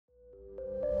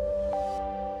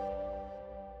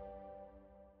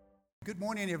Good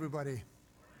morning, everybody.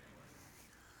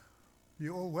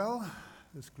 You all well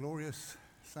this glorious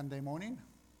Sunday morning?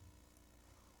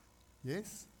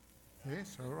 Yes?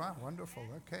 Yes, all right, wonderful.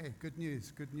 Okay, good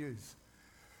news, good news.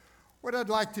 What I'd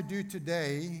like to do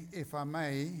today, if I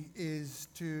may, is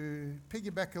to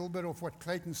piggyback a little bit off what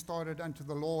Clayton started unto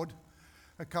the Lord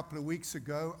a couple of weeks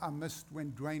ago. I missed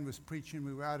when Dwayne was preaching.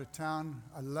 We were out of town.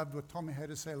 I loved what Tommy had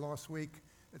to say last week.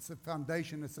 It's the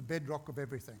foundation, it's the bedrock of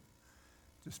everything,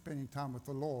 just spending time with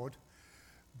the Lord.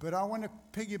 But I want to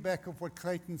piggyback off what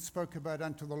Clayton spoke about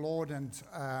unto the Lord, and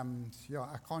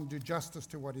I can't do justice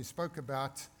to what he spoke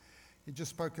about. He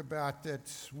just spoke about that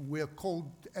we're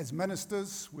called as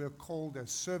ministers, we're called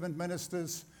as servant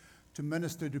ministers to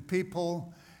minister to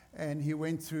people, and he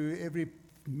went through every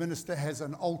minister has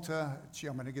an altar. Gee,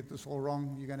 I'm going to get this all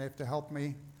wrong. You're going to have to help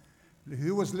me.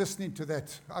 Who was listening to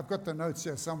that? I've got the notes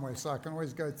here somewhere, so I can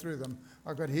always go through them.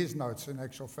 I've got his notes, in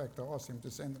actual fact. I asked him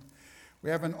to send them. We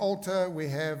have an altar. We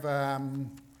have,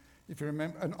 if you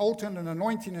remember, an altar, and an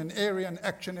anointing, an area, an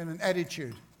action, and an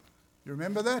attitude. You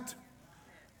remember that?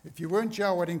 If you weren't here,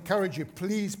 I would encourage you,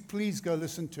 please go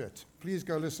listen to it. Please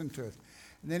go listen to it.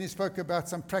 And then he spoke about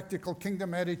some practical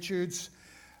kingdom attitudes,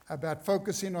 about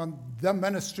focusing on the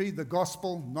ministry, the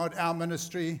gospel, not our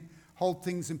ministry. Hold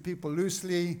things and people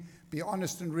loosely. Be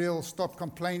honest and real. Stop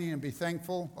complaining and be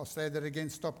thankful. I'll say that again.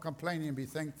 Stop complaining and be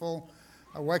thankful.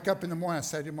 I wake up in the morning, I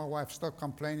say to my wife, stop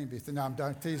complaining. No, I'm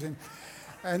done teasing.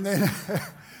 And then,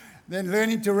 then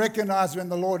learning to recognize when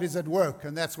the Lord is at work.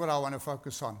 And that's what I want to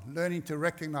focus on. Learning to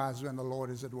recognize when the Lord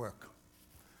is at work.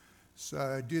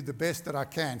 So do the best that I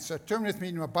can. So turn with me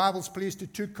in my Bibles, please, to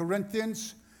 2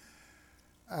 Corinthians.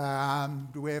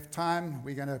 Do we have time?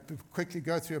 We're going to quickly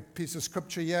go through a piece of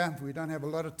scripture here. We don't have a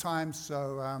lot of time,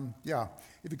 so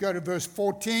If you go to verse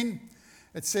 14,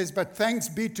 it says, "But thanks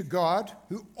be to God,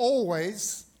 who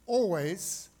always,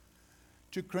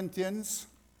 2 Corinthians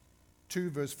 2,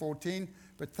 verse 14,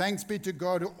 "But thanks be to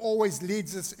God, who always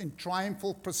leads us in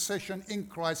triumphal procession in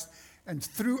Christ, and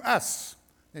through us,"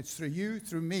 that's through you,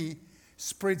 through me,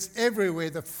 "spreads everywhere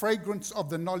the fragrance of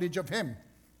the knowledge of Him."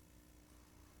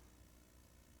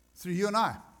 Through you and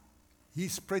I. He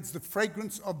spreads the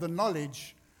fragrance of the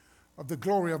knowledge of the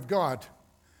glory of God.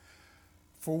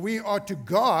 "For we are to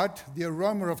God the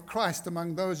aroma of Christ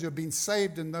among those who have been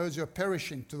saved and those who are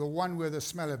perishing. To the one we're the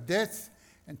smell of death,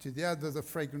 and to the other the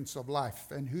fragrance of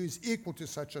life. And who is equal to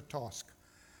such a task?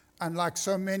 Unlike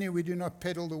so many, we do not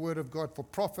peddle the word of God for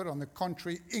profit. On the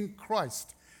contrary, in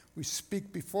Christ we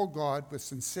speak before God with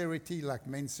sincerity, like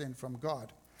men sent from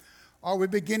God. Are we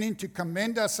beginning to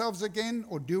commend ourselves again,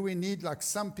 or do we need, like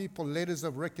some people, letters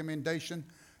of recommendation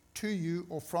to you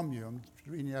or from you?" I'm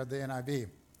reading out the NIV.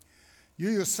 "You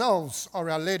yourselves are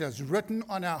our letters, written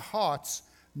on our hearts,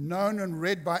 known and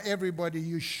read by everybody.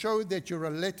 You show that you're a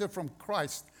letter from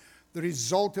Christ, the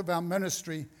result of our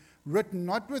ministry, written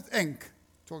not with ink,"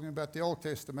 talking about the Old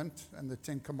Testament and the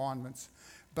 10 Commandments,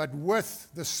 "but with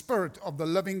the Spirit of the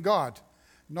living God,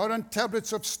 not on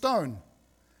tablets of stone,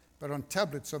 but on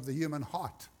tablets of the human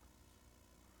heart."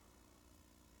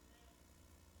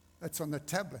 That's on the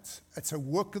tablets. It's a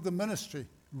work of the ministry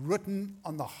written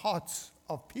on the hearts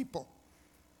of people.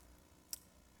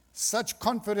 "Such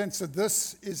confidence that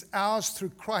this is ours through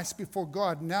Christ before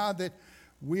God, now that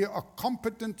we are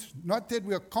competent, not that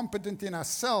we are competent in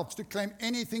ourselves to claim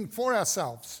anything for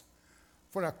ourselves,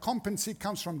 for our competency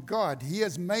comes from God. He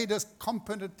has made us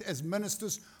competent as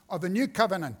ministers of a new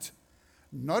covenant,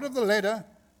 not of the letter,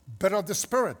 but of the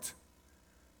Spirit.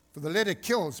 For the letter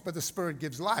kills, but the Spirit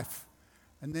gives life."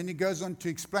 And then he goes on to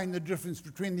explain the difference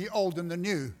between the old and the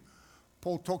new.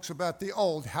 Paul talks about the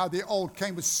old, how the old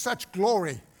came with such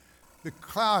glory. The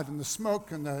cloud and the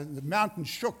smoke and the mountain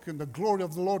shook, and the glory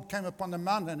of the Lord came upon the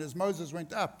mountain as Moses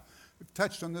went up. We've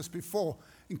touched on this before.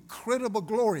 Incredible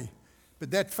glory,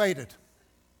 but that faded.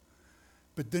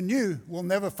 But the new will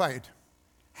never fade.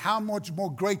 How much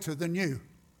more greater the new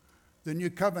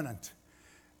covenant.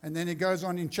 And then he goes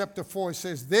on in chapter 4, he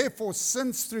says, "Therefore,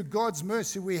 since through God's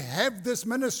mercy we have this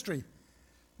ministry,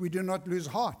 we do not lose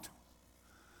heart."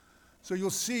 So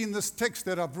you'll see in this text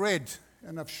that I've read,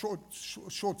 and I've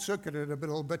short-circuited it a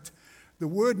little bit, the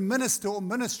word minister or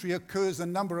ministry occurs a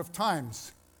number of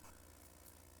times.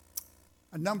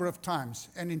 And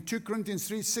in 2 Corinthians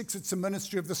 3:6, it's the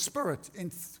ministry of the Spirit.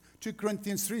 In 2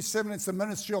 Corinthians 3:7, it's the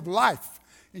ministry of life.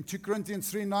 In 2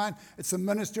 Corinthians 3:9, it's the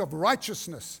ministry of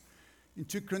righteousness. In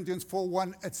 2 Corinthians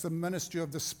 4:1, it's the ministry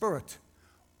of the Spirit.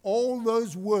 All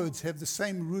those words have the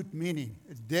same root meaning.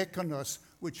 It's diakonos,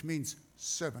 which means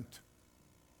servant.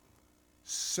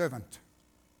 Servant.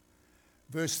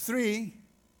 Verse 3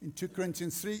 in 2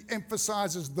 Corinthians 3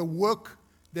 emphasizes the work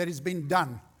that has been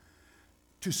done.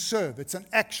 To serve. It's an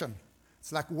action.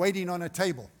 It's like waiting on a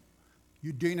table.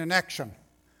 You're doing an action.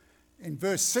 In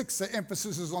verse 6, the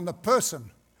emphasis is on the person.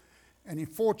 And in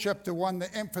 4 chapter 1,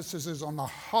 the emphasis is on the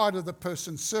heart of the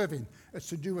person serving. It's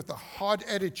to do with the heart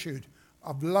attitude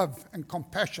of love and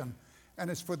compassion. And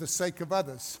it's for the sake of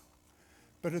others.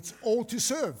 But it's all to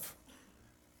serve.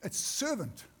 It's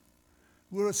servant.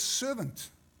 We're a servant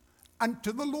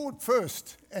unto the Lord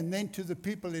first, and then to the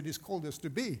people it has called us to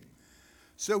be.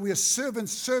 So we are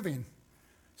servants serving.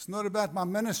 It's not about my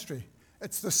ministry.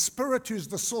 It's the Spirit who's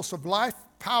the source of life,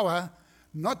 power,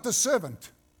 not the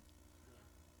servant.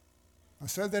 I'll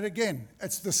say that again.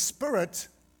 It's the Spirit,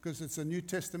 because it's a New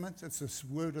Testament, it's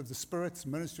the word of the Spirit, it's the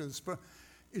ministry of the Spirit,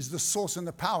 is the source and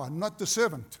the power, not the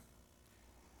servant.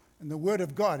 And the Word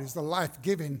of God is the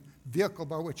life-giving vehicle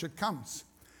by which it comes.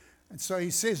 And so he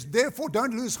says, therefore,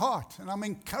 don't lose heart. And I'm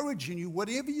encouraging you,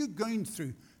 whatever you're going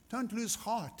through, don't lose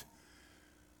heart.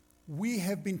 We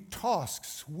have been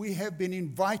tasked, we have been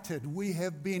invited, we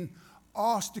have been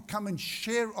asked to come and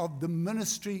share of the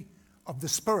ministry of the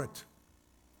Spirit.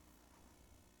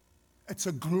 It's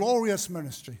a glorious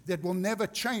ministry that will never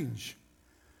change.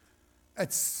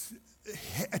 It's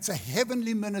a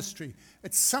heavenly ministry.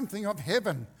 It's something of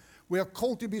heaven. We are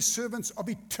called to be servants of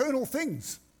eternal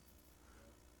things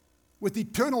with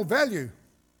eternal value.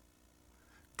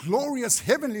 Glorious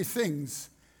heavenly things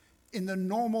in the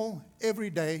normal,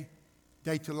 everyday,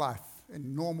 day-to life,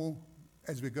 and normal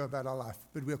as we go about our life.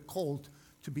 But we are called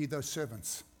to be those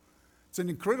servants. It's an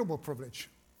incredible privilege.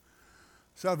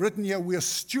 So I've written here, we are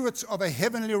stewards of a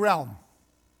heavenly realm.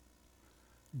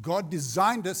 God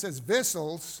designed us as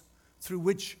vessels through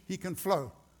which he can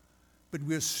flow. But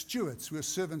we're stewards, we're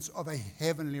servants of a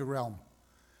heavenly realm.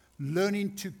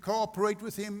 Learning to cooperate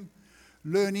with him,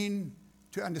 learning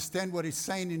to understand what he's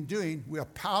saying and doing. We are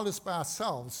powerless by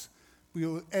ourselves.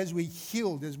 As we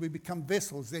healed, as we become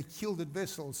vessels, they're yielded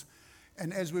vessels.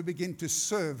 And as we begin to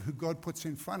serve who God puts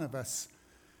in front of us,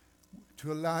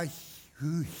 to allow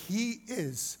who he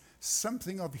is,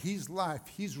 something of his life,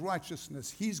 his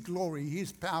righteousness, his glory,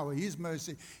 his power, his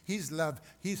mercy, his love,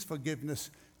 his forgiveness,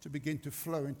 to begin to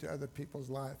flow into other people's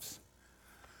lives.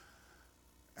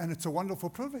 And it's a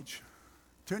wonderful privilege.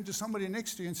 Turn to somebody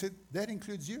next to you and say, that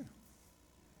includes you.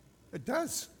 It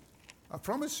does. I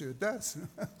promise you, it does.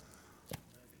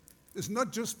 It's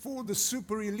not just for the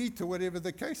super elite or whatever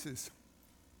the case is.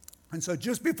 And so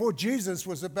just before Jesus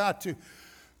was about to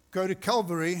go to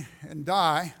Calvary and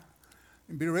die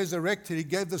and be resurrected, he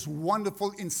gave this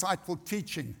wonderful, insightful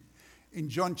teaching in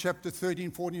John chapter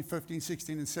 13, 14, 15,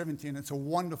 16, and 17. It's a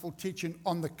wonderful teaching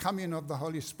on the coming of the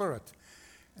Holy Spirit.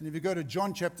 And if you go to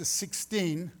John chapter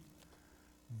 16,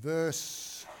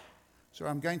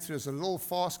 I'm going through this a little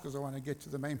fast because I want to get to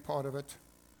the main part of it.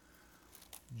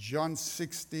 John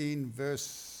 16,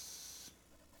 verse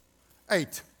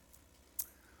 8.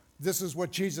 This is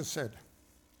what Jesus said.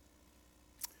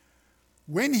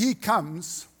 When he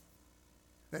comes,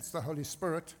 that's the Holy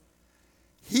Spirit,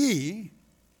 he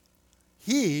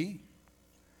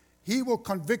will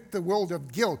convict the world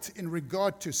of guilt in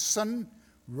regard to sin,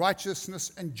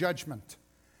 righteousness, and judgment.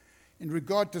 In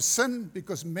regard to sin,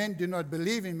 because men do not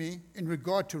believe in me. In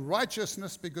regard to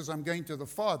righteousness, because I'm going to the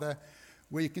Father,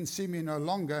 where you can see me no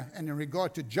longer. And in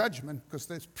regard to judgment, because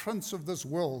the prince of this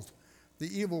world, the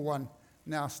evil one,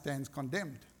 now stands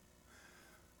condemned.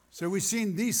 So we've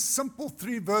seen these simple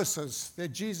 3 verses that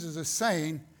Jesus is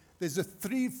saying there's a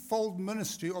threefold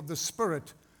ministry of the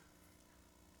Spirit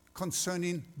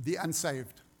concerning the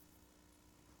unsaved,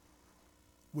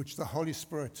 which the Holy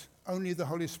Spirit, only the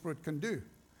Holy Spirit can do.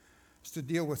 Is to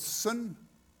deal with sin,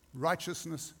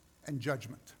 righteousness, and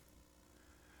judgment.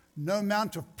 No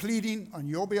amount of pleading on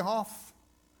your behalf,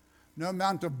 no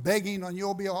amount of begging on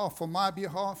your behalf or my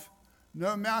behalf,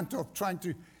 no amount of trying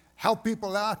to help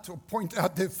people out or point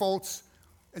out their faults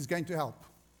is going to help.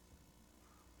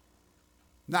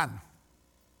 None.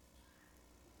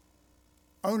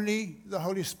 Only the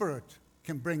Holy Spirit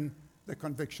can bring the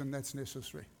conviction that's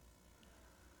necessary.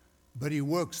 But he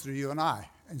works through you and I.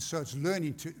 And so it's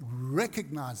learning to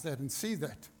recognize that and see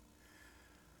that.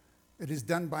 It is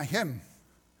done by him.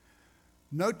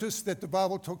 Notice that the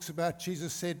Bible talks about,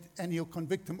 Jesus said, and he'll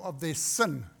convict them of their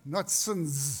sin. Not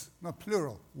sins, not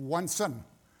plural. One sin,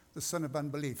 the sin of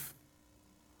unbelief.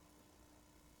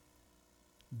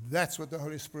 That's what the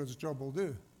Holy Spirit's job will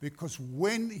do. Because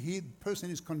when the person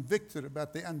is convicted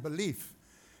about their unbelief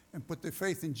and put their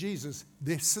faith in Jesus,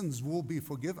 their sins will be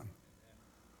forgiven.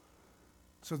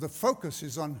 So the focus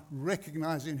is on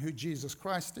recognizing who Jesus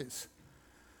Christ is.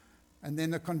 And then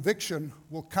the conviction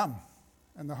will come,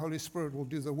 and the Holy Spirit will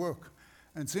do the work.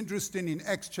 And it's interesting in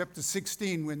Acts chapter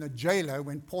 16 when the jailer,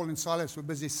 when Paul and Silas were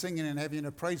busy singing and having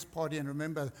a praise party, and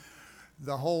remember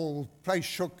the whole place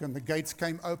shook and the gates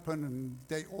came open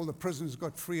and all the prisoners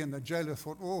got free, and the jailer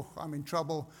thought, oh, I'm in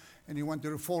trouble, and he wanted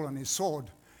to fall on his sword.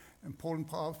 And Paul and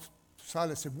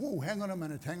Silas said, whoa, hang on a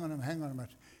minute.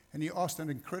 And he asked an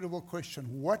incredible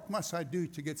question, what must I do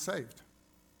to get saved?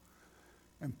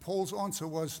 And Paul's answer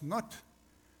was not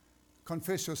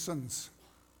confess your sins.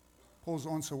 Paul's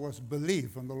answer was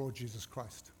believe on the Lord Jesus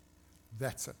Christ.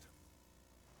 That's it.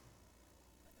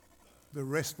 The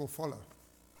rest will follow.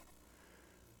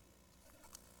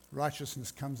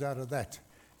 Righteousness comes out of that.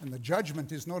 And the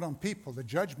judgment is not on people. The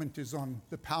judgment is on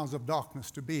the powers of darkness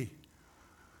to be.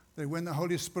 That when the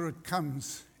Holy Spirit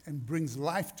comes and brings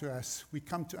life to us, we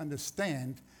come to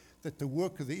understand that the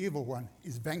work of the evil one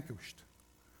is vanquished.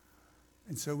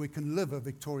 And so we can live a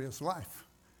victorious life.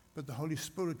 But the Holy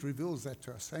Spirit reveals that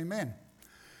to us. Amen.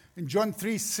 In John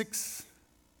 3,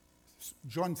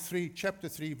 chapter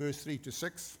 3, verse 3 to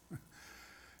 6,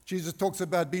 Jesus talks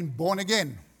about being born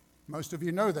again. Most of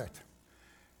you know that.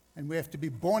 And we have to be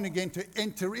born again to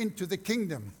enter into the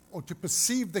kingdom or to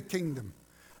perceive the kingdom.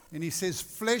 And he says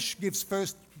flesh gives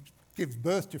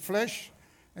birth to flesh,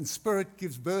 and spirit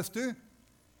gives birth to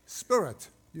spirit.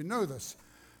 You know this.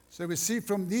 So we see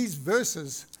from these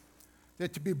verses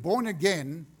that to be born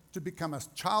again, to become a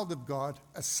child of God,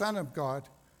 a son of God,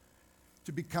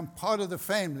 to become part of the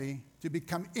family, to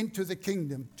become into the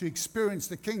kingdom, to experience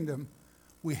the kingdom,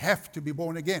 we have to be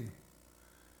born again.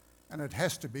 And it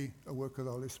has to be a work of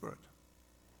the Holy Spirit.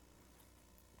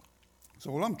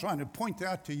 So all I'm trying to point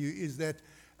out to you is that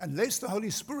unless the Holy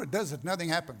Spirit does it, nothing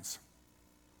happens.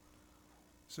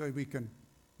 So we can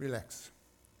relax.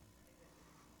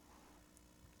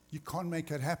 You can't make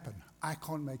it happen. I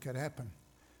can't make it happen.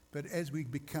 But as we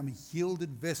become yielded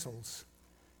vessels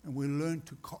and we learn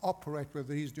to cooperate with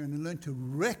what He's doing and learn to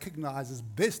recognize as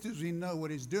best as we know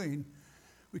what He's doing,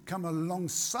 we come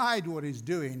alongside what He's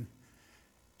doing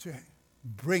to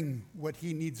bring what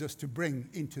He needs us to bring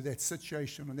into that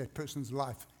situation or that person's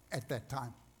life at that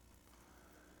time.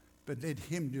 But let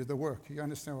Him do the work. You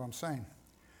understand what I'm saying?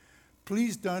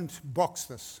 Please don't box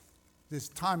this. There's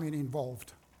timing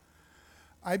involved.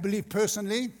 I believe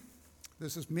personally,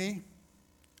 this is me,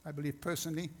 I believe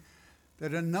personally,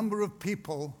 that a number of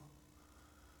people,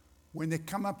 when they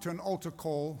come up to an altar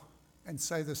call and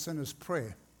say the sinner's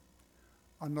prayer,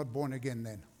 are not born again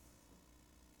then.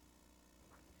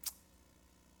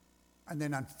 And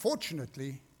then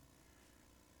unfortunately,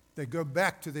 they go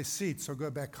back to their seats or go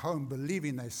back home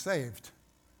believing they're saved,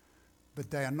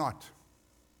 but they are not.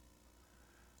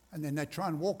 And then they try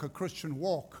and walk a Christian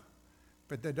walk,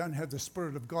 but they don't have the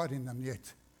Spirit of God in them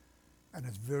yet. And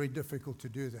it's very difficult to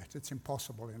do that. It's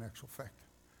impossible in actual fact.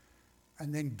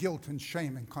 And then guilt and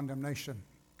shame and condemnation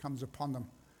comes upon them.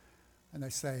 And they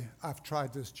say, I've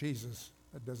tried this, Jesus.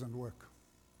 It doesn't work.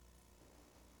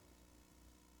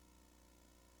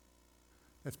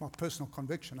 That's my personal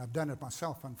conviction. I've done it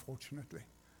myself, unfortunately.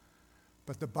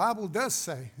 But the Bible does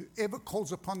say, whoever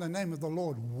calls upon the name of the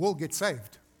Lord will get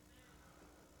saved.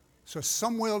 So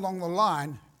somewhere along the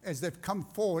line, as they've come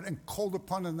forward and called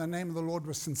upon in the name of the Lord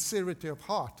with sincerity of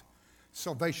heart,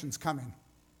 salvation's coming.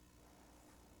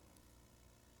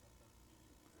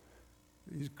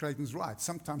 Clayton's right.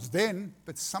 Sometimes then,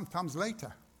 but sometimes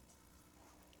later.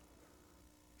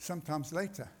 Sometimes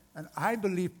later. And I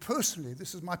believe personally,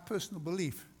 this is my personal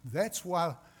belief, that's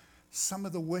why some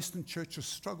of the Western churches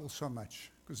struggle so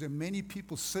much, because there are many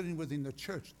people sitting within the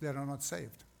church that are not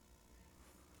saved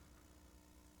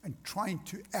and trying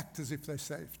to act as if they're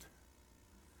saved.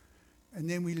 And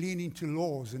then we lean into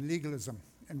laws and legalism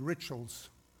and rituals,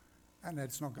 and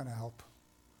that's not going to help.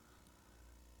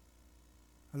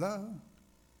 Hello?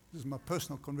 This is my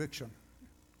personal conviction.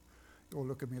 You all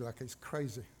look at me like he's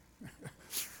crazy.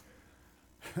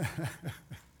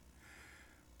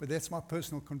 But that's my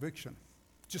personal conviction,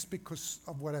 just because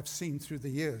of what I've seen through the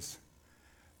years.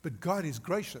 But God is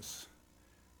gracious.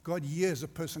 God hears a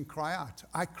person cry out.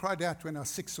 I cried out when I was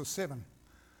 6 or 7,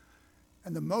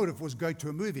 and the motive was go to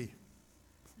a movie.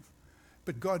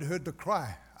 But God heard the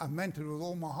cry. I meant it with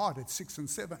all my heart at 6 and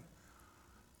 7.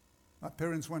 My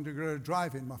parents wanted to go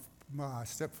drive-in, my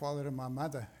stepfather and my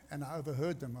mother, and I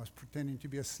overheard them. I was pretending to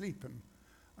be asleep, and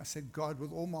I said, God,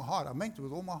 with all my heart, I meant it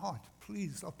with all my heart,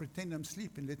 please, I'll pretend I'm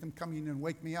sleeping, let them come in and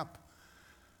wake me up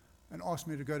and ask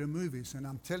me to go to movies. And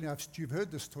I'm telling you, you've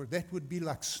heard this story, that would be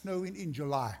like snowing in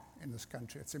July in this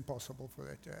country. It's impossible for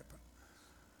that to happen.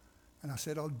 And I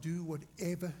said, I'll do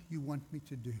whatever you want me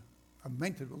to do. I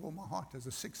meant it with all my heart as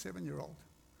a 6, 7-year-old.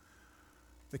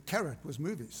 The carrot was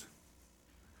movies.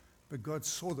 But God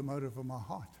saw the motive of my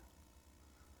heart.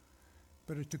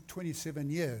 But it took 27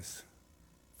 years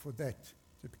for that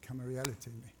to become a reality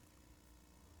in me.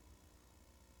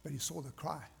 But he saw the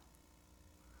cry.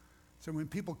 So when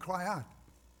people cry out,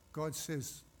 God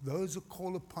says, those who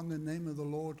call upon the name of the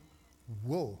Lord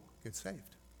will get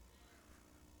saved.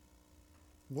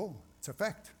 Will. It's a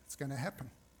fact. It's going to happen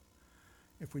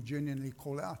if we genuinely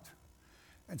call out.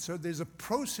 And so there's a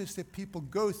process that people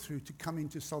go through to come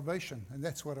into salvation. And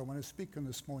that's what I want to speak on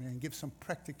this morning and give some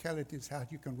practicalities how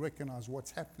you can recognize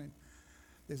what's happening.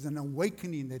 There's an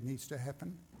awakening that needs to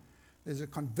happen. There's a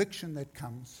conviction that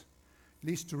comes,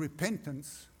 leads to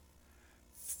repentance.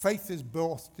 Faith is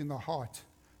birthed in the heart.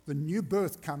 The new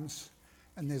birth comes,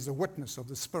 and there's a witness of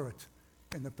the Spirit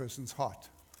in the person's heart.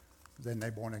 Then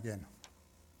they're born again.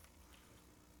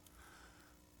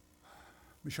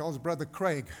 Michelle's brother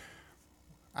Craig,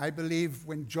 I believe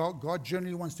when God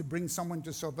generally wants to bring someone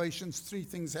to salvation, three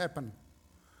things happen.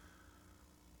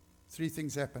 Three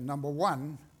things happen. Number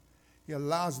one, he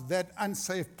allows that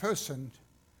unsaved person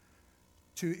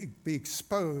to be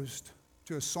exposed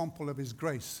to a sample of his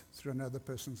grace through another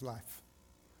person's life,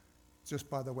 just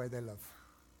by the way they live,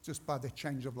 just by the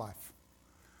change of life.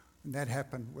 And that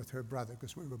happened with her brother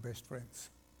because we were best friends.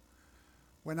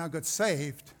 When I got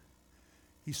saved,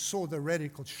 he saw the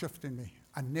radical shift in me.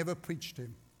 I never preached to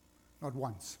him, not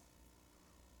once.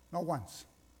 Not once.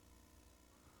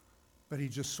 But he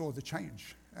just saw the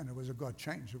change, and it was a God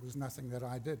change. It was nothing that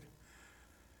I did.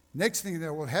 Next thing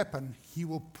that will happen, he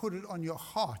will put it on your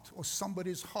heart or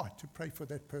somebody's heart to pray for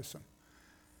that person.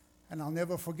 And I'll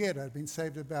never forget, I'd been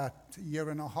saved about a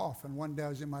year and a half, and one day I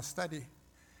was in my study,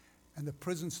 and the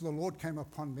presence of the Lord came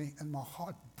upon me, and my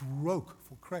heart broke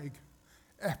for Craig.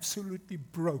 Absolutely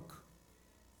broke.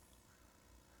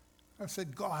 I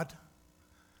said, God,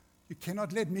 you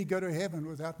cannot let me go to heaven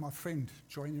without my friend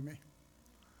joining me.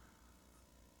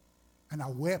 And I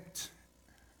wept.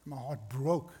 My heart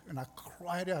broke, and I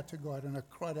cried out to God, and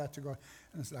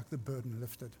it's like the burden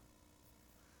lifted.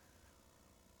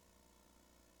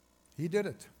 He did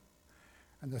it.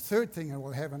 And the third thing that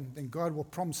will happen, then God will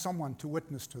prompt someone to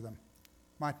witness to them.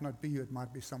 Might not be you, it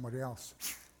might be somebody else.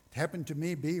 It happened to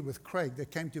me, with Craig. They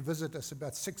came to visit us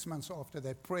about 6 months after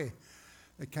that prayer.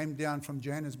 They came down from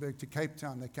Johannesburg to Cape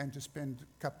Town. They came to spend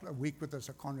a week with us,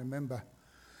 I can't remember.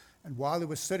 And while they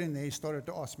were sitting there, he started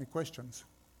to ask me questions.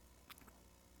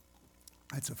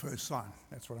 That's the first sign.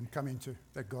 That's what I'm coming to,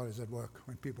 that God is at work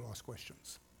when people ask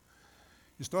questions.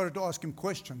 He started to ask him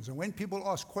questions. And when people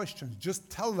ask questions, just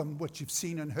tell them what you've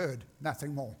seen and heard,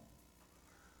 nothing more.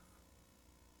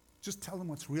 Just tell them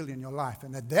what's real in your life.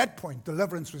 And at that point,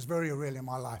 deliverance was very real in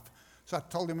my life. So I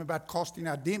told him about casting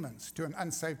out demons to an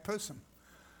unsaved person,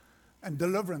 and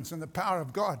deliverance and the power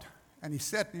of God. And he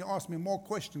sat and he asked me more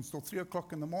questions till 3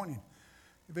 o'clock in the morning.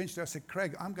 Eventually I said,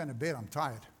 Craig, I'm going to bed, I'm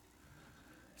tired.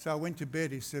 So I went to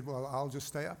bed. He said, well, I'll just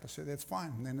stay up. I said, that's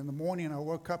fine. And then in the morning I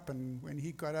woke up, and when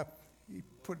he got up, he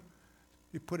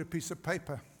put a piece of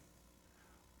paper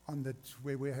on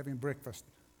where we were having breakfast.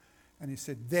 And he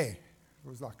said, there. It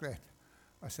was like that.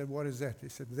 I said, what is that? He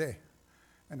said, there.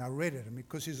 And I read it. And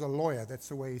because he's a lawyer, that's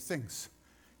the way he thinks.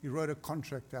 He wrote a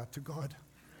contract out to God.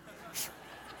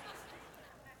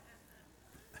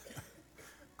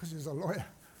 Because he's a lawyer.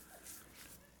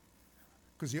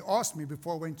 Because he asked me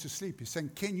before I went to sleep, he's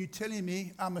saying, can you tell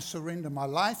me I'm going to surrender my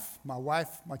life, my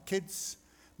wife, my kids,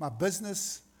 my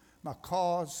business, my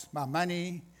cars, my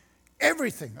money,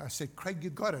 everything? I said, Craig, you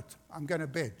got it. I'm going to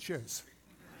bed. Cheers.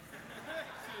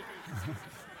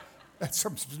 That's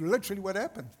literally what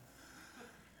happened.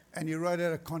 And he wrote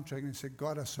out a contract and he said,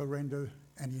 God, I surrender.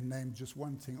 And he named just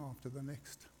one thing after the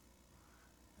next.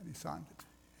 And he signed it.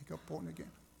 He got born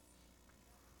again.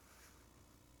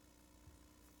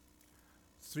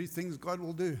 3 things God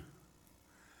will do.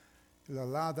 He'll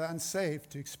allow the unsaved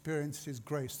to experience his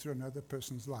grace through another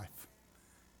person's life.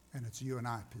 And it's you and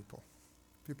I, people.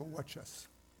 People watch us.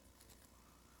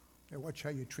 They watch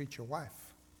how you treat your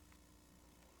wife.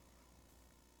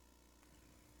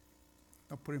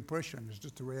 Not putting pressure on, it's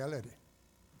just a reality.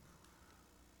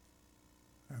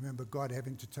 I remember God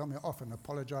having to tell me often,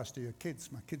 apologize to your kids.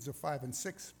 My kids are 5 and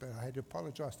 6, but I had to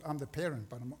apologize. I'm the parent,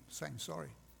 but I'm saying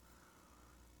sorry.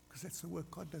 Because that's the work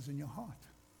God does in your heart.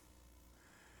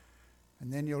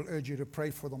 And then he'll urge you to pray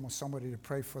for them or somebody to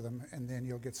pray for them, and then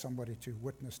you'll get somebody to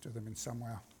witness to them in some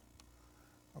way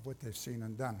of what they've seen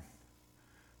and done.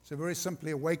 So very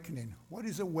simply, awakening. What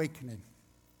is awakening?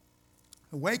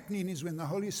 Awakening is when the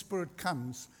Holy Spirit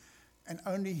comes, and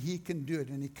only he can do it,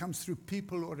 and he comes through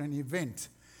people or an event,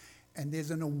 and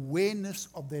there's an awareness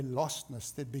of their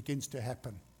lostness that begins to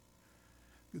happen.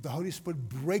 The Holy Spirit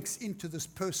breaks into this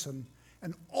person,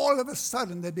 and all of a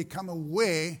sudden they become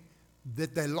aware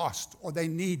that they lost or they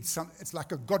need some. It's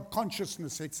like a God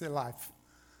consciousness hits their life.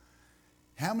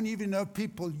 How many of you know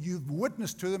people you've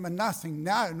witnessed to them and nothing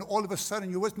now, and all of a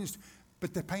sudden you witnessed,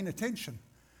 but they're paying attention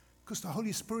because the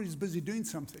Holy Spirit is busy doing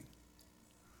something.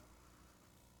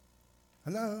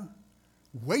 Hello?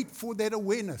 Wait for that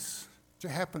awareness to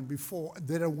happen before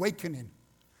that awakening.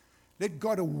 Let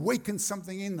God awaken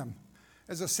something in them.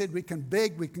 As I said, we can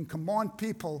beg, we can command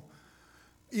people,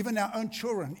 even our own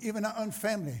children, even our own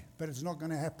family, but it's not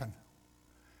going to happen.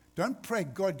 Don't pray,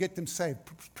 God, get them saved.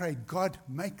 Pray, God,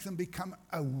 make them become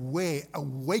aware,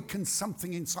 awaken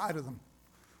something inside of them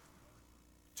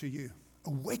to you.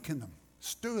 Awaken them,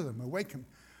 stir them, awaken.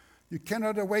 You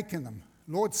cannot awaken them.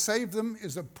 Lord, save them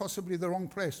is possibly the wrong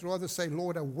place. Rather say,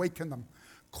 Lord, awaken them.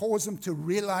 Cause them to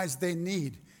realize their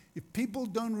need. If people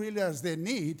don't realize their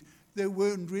need, they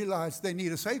won't realize they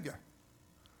need a Savior.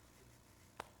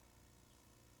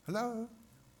 Hello?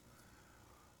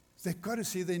 They've got to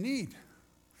see their need.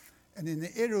 And in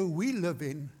the era we live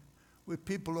in, where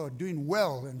people are doing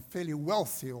well and fairly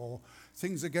wealthy or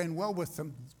things are going well with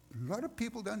them, a lot of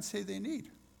people don't see their need.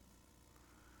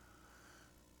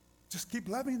 Just keep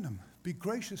loving them. Be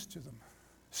gracious to them.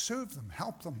 Serve them.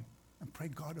 Help them. And pray,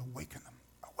 God, awaken them.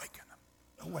 Awaken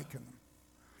them. Awaken them.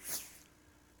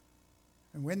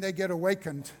 And when they get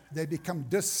awakened, they become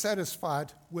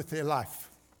dissatisfied with their life,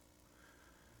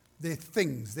 their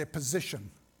things, their position.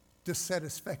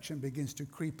 Dissatisfaction begins to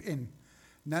creep in.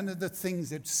 None of the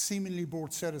things that seemingly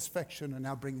brought satisfaction are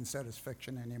now bringing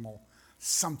satisfaction anymore.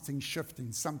 Something's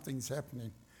shifting. Something's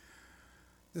happening.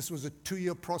 This was a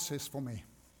 2-year process for me.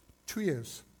 2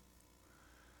 years.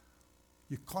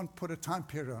 You can't put a time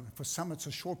period on it. For some, it's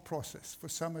a short process.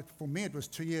 For me, it was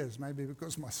 2 years, maybe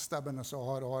because my stubbornness or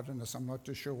hard-heartedness, I'm not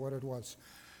too sure what it was.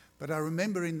 But I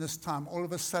remember in this time, all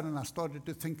of a sudden, I started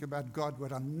to think about God,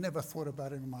 what I never thought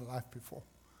about in my life before.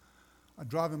 I'd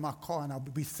drive in my car, and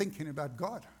I'd be thinking about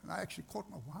God. And I actually caught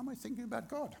why am I thinking about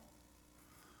God?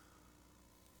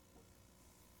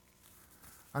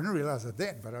 I didn't realize it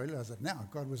then, but I realize it now.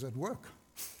 God was at work.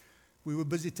 We were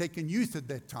busy taking youth at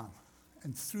that time.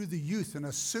 And through the youth, and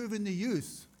us serving the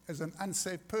youth as an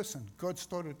unsaved person, God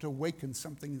started to awaken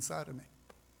something inside of me.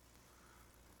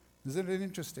 Isn't it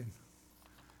interesting?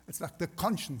 It's like the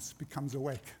conscience becomes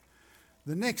awake.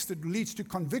 The next, it leads to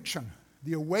conviction.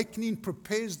 The awakening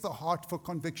prepares the heart for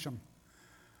conviction.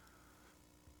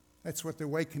 That's what the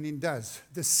awakening does.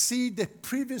 The seed that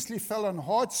previously fell on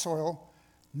hard soil,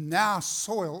 now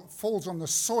falls on the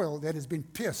soil that has been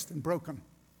pierced and broken.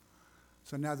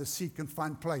 So now the seed can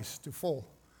find place to fall.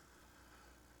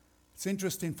 It's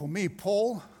interesting for me,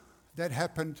 Paul, that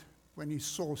happened when he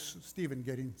saw Stephen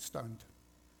getting stoned.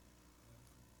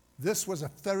 This was a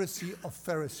Pharisee of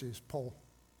Pharisees, Paul.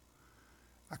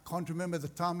 I can't remember the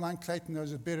timeline. Clayton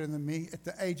knows it better than me. At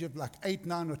the age of like 8,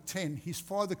 9, or 10, his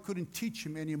father couldn't teach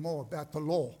him anymore about the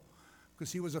law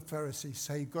because he was a Pharisee.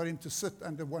 So he got him to sit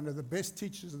under one of the best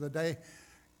teachers of the day,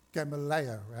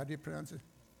 Gamaliel. How do you pronounce it?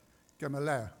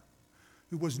 Gamaliel,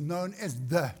 who was known as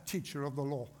the teacher of the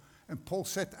law. And Paul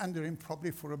sat under him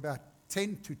probably for about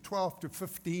 10 to 12 to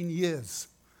 15 years.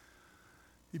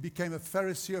 He became a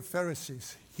Pharisee of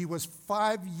Pharisees. He was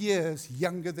 5 years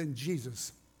younger than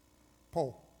Jesus,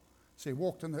 Paul. So he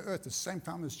walked on the earth at the same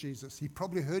time as Jesus. He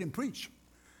probably heard him preach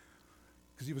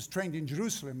because he was trained in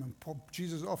Jerusalem, and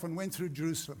Jesus often went through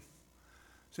Jerusalem.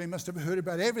 So he must have heard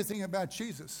about everything about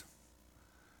Jesus.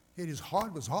 Yet his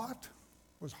heart was hard.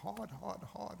 Was hard.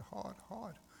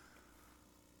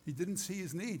 He didn't see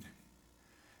his need.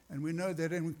 And we know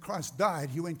that when Christ died,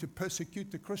 he went to persecute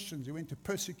the Christians. He went to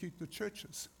persecute the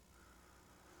churches.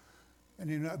 And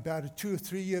in about a 2 or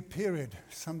 3 year period,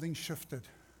 something shifted.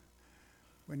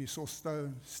 When he saw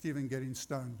Stephen getting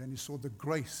stoned, and he saw the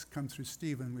grace come through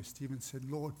Stephen, where Stephen said,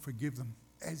 Lord, forgive them.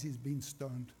 As he's been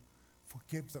stoned,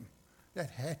 forgive them. That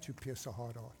had to pierce a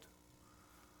hard heart.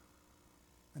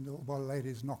 And the little lady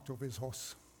is knocked off his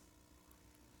horse.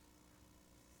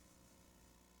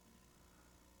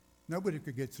 Nobody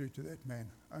could get through to that man.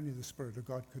 Only the Spirit of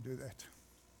God could do that.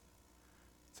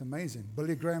 It's amazing.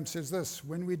 Billy Graham says this: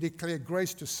 when we declare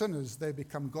grace to sinners, they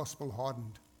become gospel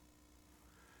hardened.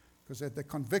 Because at the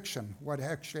conviction, what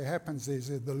actually happens is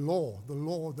that the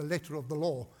letter of the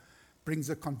law brings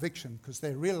a conviction, because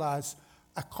they realize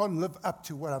I can't live up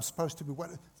to what I'm supposed to be.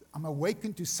 I'm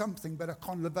awakened to something, but I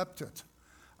can't live up to it.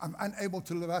 I'm unable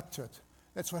to live up to it.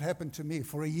 That's what happened to me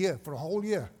for a whole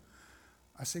year.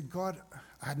 I said, God,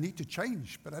 I need to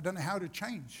change, but I don't know how to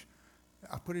change.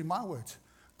 I put in my words,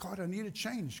 God, I need to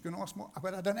change. You're going to ask more,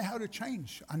 but I don't know how to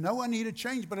change. I know I need to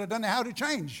change, but I don't know how to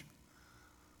change.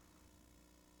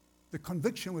 The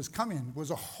conviction was coming. It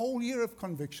was a whole year of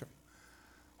conviction.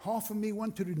 Half of me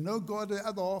wanted to know God, the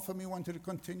other half of me wanted to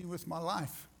continue with my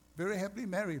life. Very happily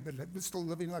married, but was still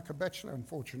living like a bachelor,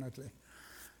 unfortunately.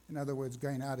 In other words,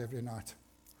 going out every night.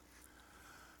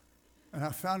 And I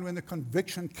found when the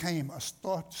conviction came, I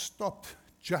stopped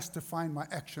justifying my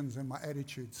actions and my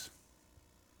attitudes.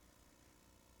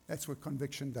 That's what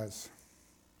conviction does.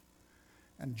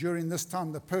 And during this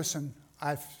time, the person,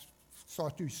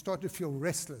 start to feel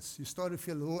restless. You start to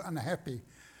feel a little unhappy.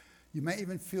 You may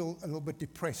even feel a little bit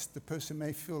depressed. The person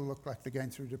may look like they're going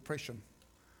through depression.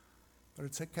 But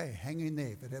it's okay. Hang in there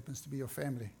if it happens to be your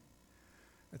family.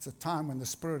 It's a time when the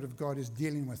Spirit of God is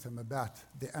dealing with them about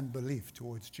their unbelief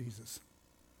towards Jesus.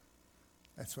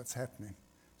 That's what's happening.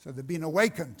 So they've been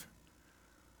awakened.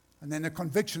 And then the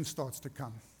conviction starts to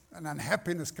come. And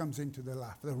unhappiness comes into their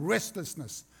life. The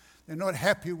restlessness. They're not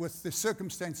happy with their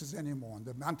circumstances anymore, and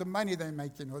the amount of money they're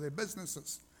making or their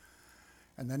businesses.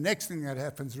 And the next thing that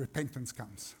happens, repentance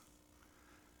comes.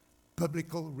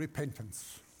 Biblical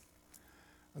repentance.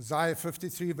 Isaiah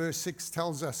 53 verse 6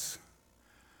 tells us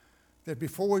that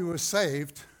before we were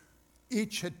saved,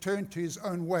 each had turned to his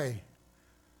own way.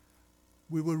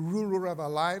 We were ruler of our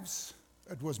lives.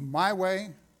 It was my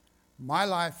way, my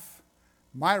life,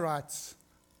 my rights.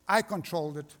 I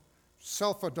controlled it.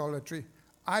 Self-idolatry.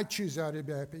 I choose how to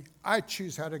be happy. I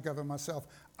choose how to govern myself.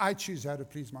 I choose how to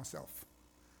please myself.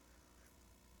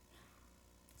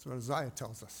 That's what Isaiah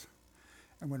tells us.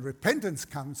 And when repentance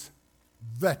comes,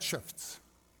 that shifts.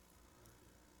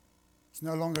 It's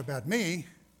no longer about me,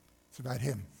 it's about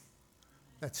him.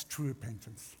 That's true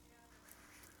repentance.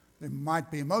 There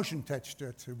might be emotion attached to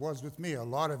it. It was with me, a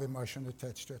lot of emotion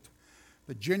attached to it.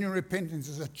 But genuine repentance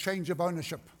is a change of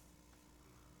ownership.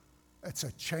 It's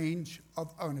a change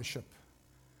of ownership.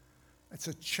 It's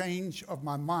a change of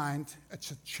my mind.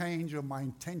 It's a change of my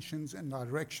intentions and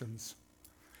directions.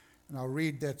 And I'll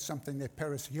read that something that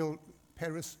Paris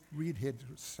Reidhead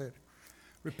said.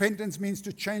 Repentance means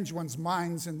to change one's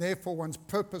minds and therefore one's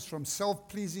purpose from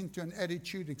self-pleasing to an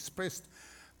attitude expressed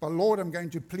by, Lord, I'm going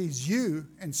to please you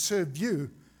and serve you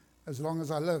as long as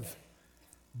I live.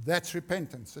 That's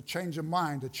repentance, a change of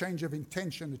mind, a change of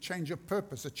intention, a change of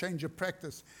purpose, a change of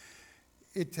practice.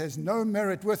 It has no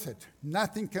merit with it.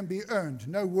 Nothing can be earned.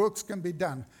 No works can be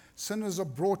done. Sinners are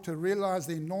brought to realize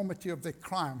the enormity of their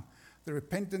crime. The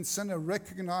repentant sinner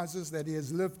recognizes that he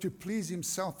has lived to please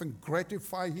himself and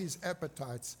gratify his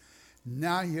appetites.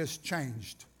 Now he has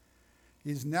changed.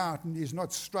 He's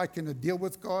not striking a deal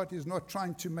with God. He's not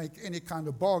trying to make any kind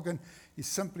of bargain. He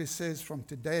simply says, from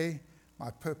today,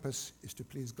 my purpose is to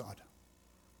please God.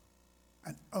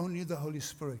 And only the Holy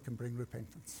Spirit can bring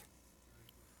repentance.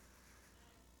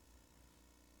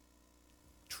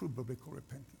 True biblical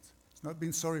repentance. It's not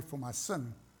being sorry for my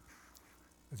sin.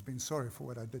 It's been sorry for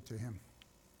what I did to him.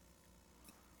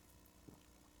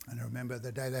 And I remember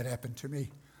the day that happened to me,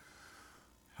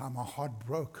 how my heart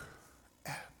broke.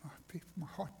 My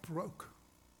heart broke.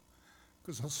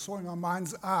 Because I saw in my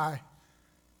mind's eye,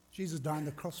 Jesus died on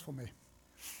the cross for me.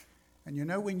 And you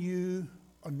know when you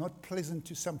are not pleasant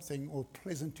to something or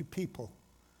pleasant to people,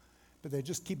 but they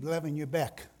just keep loving you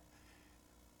back?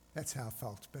 That's how I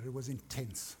felt, but it was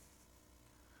intense.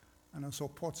 And I saw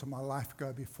parts of my life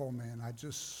go before me, and I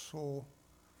just saw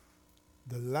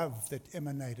the love that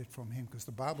emanated from him, because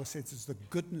the Bible says it's the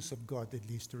goodness of God that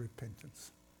leads to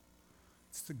repentance.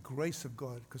 It's the grace of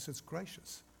God, because it's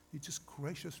gracious. He just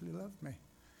graciously loved me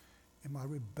in my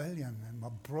rebellion and my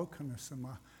brokenness and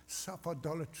my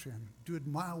self-idolatry, and do it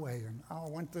my way, and I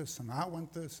want this, and I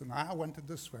want this, and I want it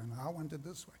this way, and I want it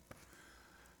this way.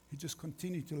 He just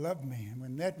continued to love me, and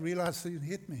when that realization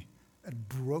hit me, it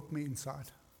broke me inside.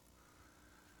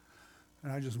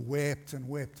 And I just wept and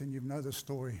wept, and you know the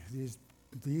story. These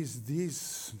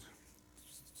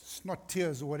it's not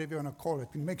tears or whatever you want to call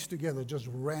it, mixed together, just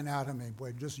ran out of me,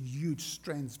 boy, just huge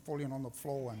strands falling on the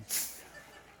floor.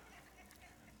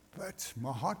 But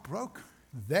my heart broke.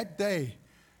 That day,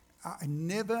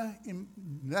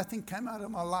 nothing came out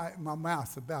of my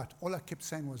mouth about, all I kept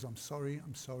saying was, I'm sorry,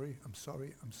 I'm sorry, I'm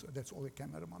sorry, I'm sorry. That's all that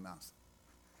came out of my mouth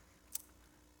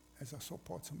as I saw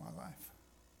parts of my life.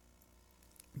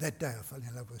 That day I fell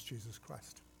in love with Jesus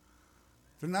Christ.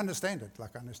 Didn't understand it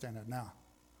like I understand it now.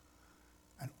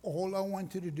 And all I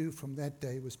wanted to do from that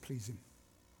day was please him.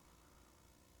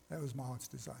 That was my heart's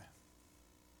desire.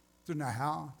 Didn't know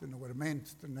how, didn't know what it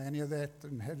meant, didn't know any of that,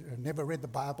 I never read the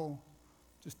Bible.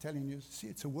 Just telling you, see,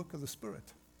 it's a work of the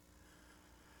Spirit.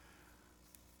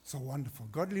 So wonderful.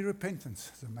 Godly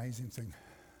repentance is an amazing thing.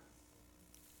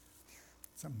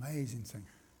 It's an amazing thing.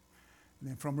 And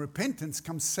then from repentance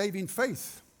comes saving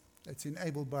faith that's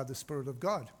enabled by the Spirit of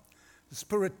God. The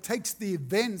Spirit takes the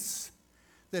events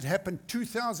that happened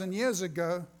 2,000 years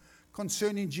ago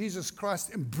concerning Jesus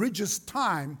Christ and bridges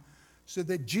time so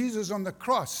that Jesus on the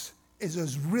cross is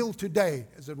as real today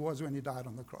as it was when he died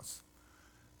on the cross.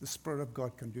 The Spirit of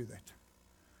God can do that.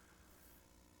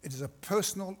 It is a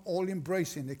personal,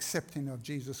 all-embracing accepting of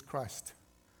Jesus Christ.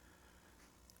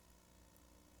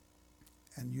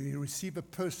 And you receive a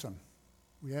person.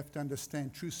 We have to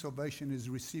understand true salvation is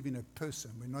receiving a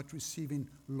person. We're not receiving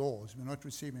laws. We're not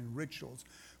receiving rituals.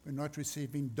 We're not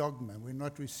receiving dogma. We're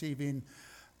not receiving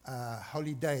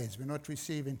holy days. We're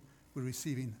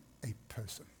receiving a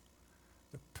person.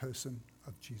 The person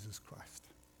of Jesus Christ.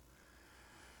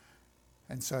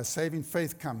 And so saving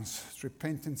faith comes. It's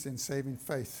repentance and saving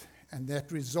faith. And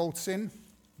that results in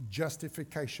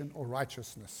justification or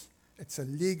righteousness. It's a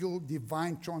legal,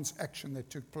 divine transaction that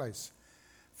took place.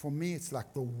 For me, it's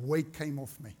like the weight came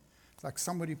off me. It's like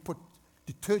somebody put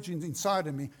detergent inside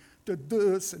of me, did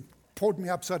this, and poured me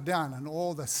upside down, and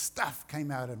all the stuff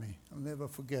came out of me. I'll never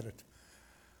forget it.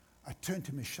 I turned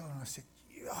to Michelle and I said,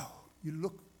 yo, you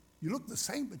look the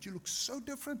same, but you look so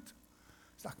different.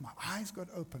 It's like my eyes got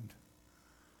opened.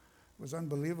 It was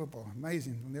unbelievable,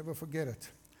 amazing. I'll never forget it.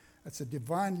 It's a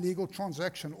divine legal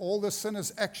transaction. All the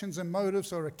sinner's actions and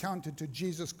motives are accounted to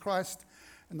Jesus Christ,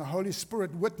 and the Holy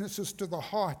Spirit witnesses to the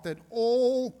heart that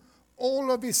all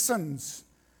of his sins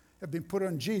have been put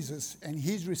on Jesus, and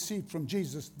he's received from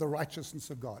Jesus the righteousness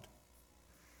of God.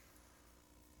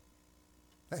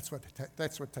 That's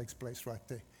what takes place right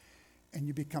there. And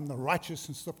you become the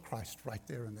righteousness of Christ right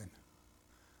there and then.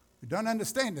 We don't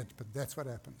understand it, but that's what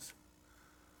happens.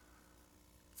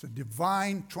 It's a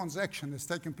divine transaction that's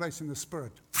taking place in the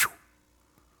Spirit.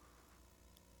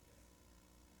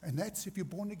 And that's, if you're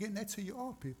born again, that's who you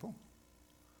are, people.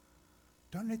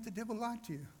 Don't let the devil lie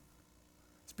to you.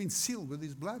 It's been sealed with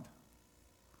his blood.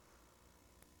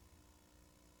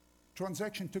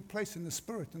 Transaction took place in the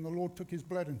Spirit, and the Lord took his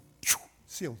blood and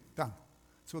sealed, done.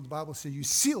 That's what the Bible says. You're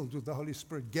sealed with the Holy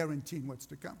Spirit, guaranteeing what's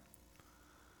to come.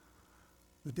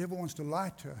 The devil wants to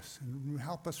lie to us and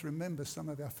help us remember some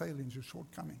of our failings or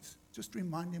shortcomings. Just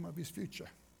remind him of his future.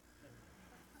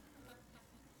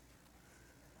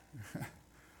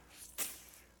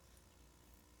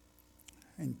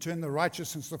 In turn, the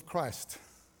righteousness of Christ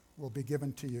will be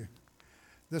given to you.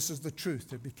 This is the truth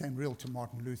that became real to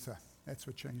Martin Luther. That's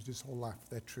what changed his whole life,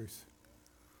 that truth.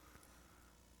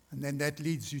 And then that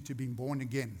leads you to being born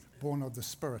again, born of the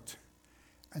Spirit.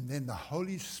 And then the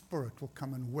Holy Spirit will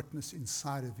come and witness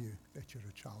inside of you that you're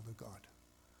a child of God.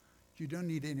 You don't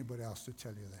need anybody else to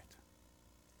tell you that.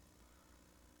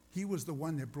 He was the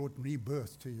one that brought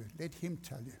rebirth to you. Let him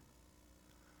tell you.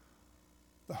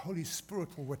 The Holy Spirit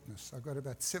will witness. I've got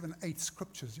about 7, 8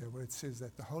 scriptures here where it says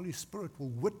that the Holy Spirit will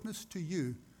witness to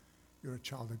you you're a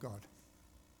child of God.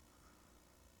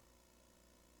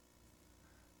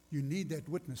 You need that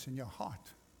witness in your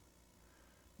heart.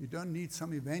 You don't need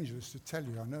some evangelist to tell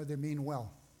you, I know they mean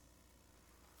well.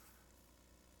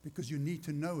 Because you need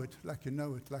to know it like you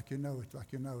know it, like you know it, like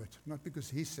you know it. Not because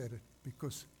he said it,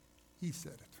 because he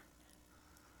said it.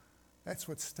 That's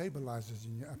what stabilizes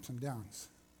in your ups and downs.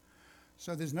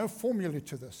 So there's no formula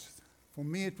to this. For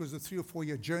me, it was a 3 or 4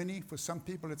 year journey. For some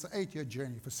people, it's an 8-year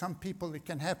journey. For some people, it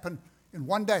can happen in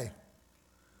one day.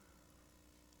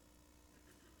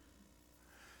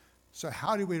 So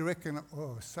how do we recognize,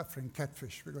 suffering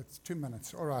catfish, we've got 2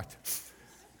 minutes, all right.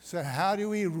 So how do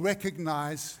we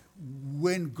recognize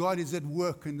when God is at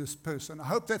work in this person? I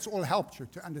hope that's all helped you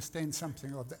to understand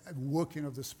something of the working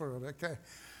of the Spirit, okay?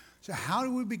 So how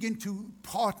do we begin to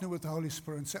partner with the Holy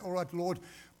Spirit and say, all right, Lord,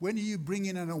 when are you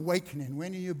bringing an awakening?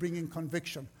 When are you bringing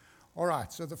conviction? All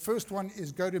right, so the first one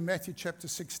is go to Matthew chapter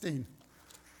 16.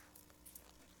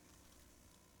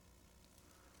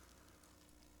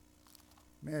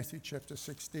 Matthew chapter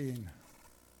 16.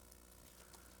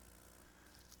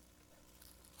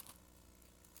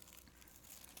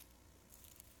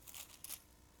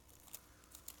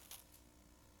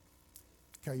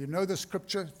 Okay, you know the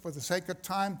scripture for the sake of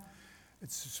time.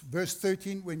 It's verse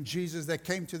 13. When they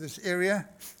came to this area,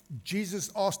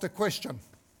 Jesus asked a question.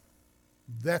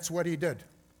 That's what he did.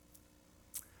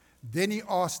 Then he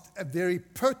asked a very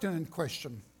pertinent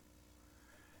question.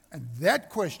 And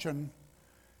that question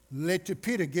led to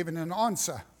Peter giving an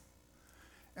answer.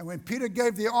 And when Peter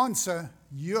gave the answer,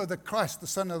 you're the Christ, the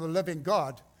Son of the living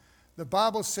God, the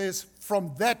Bible says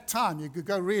from that time, you could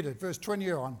go read it, verse 20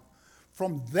 on,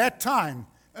 from that time,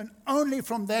 and only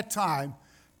from that time,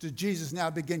 did Jesus now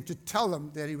begin to tell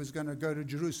them that he was going to go to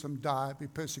Jerusalem, die, be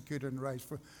persecuted, and raised.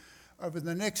 For over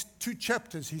the next 2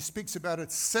 chapters, he speaks about it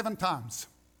 7 times.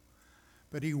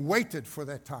 But he waited for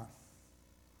that time.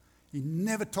 He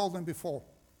never told them before.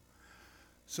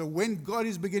 So when God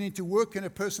is beginning to work in a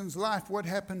person's life, what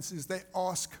happens is they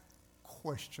ask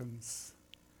questions.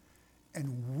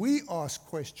 And we ask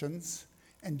questions,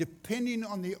 and depending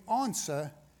on the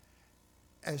answer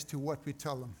as to what we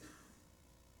tell them.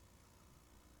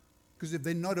 Because if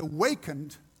they're not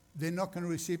awakened, they're not going to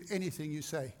receive anything you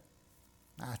say.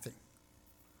 Nothing.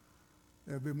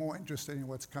 They'll be more interested in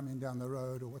what's coming down the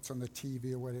road or what's on the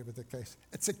TV or whatever the case.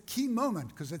 It's a key moment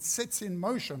because it sets in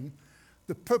motion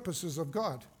the purposes of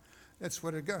God. That's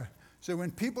where it goes. So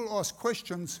when people ask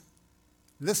questions,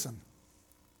 listen.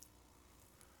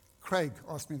 Craig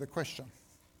asked me the question.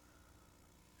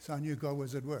 So I knew God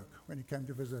was at work when he came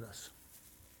to visit us.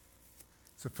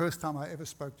 It's the first time I ever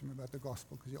spoke to him about the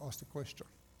gospel because he asked a question.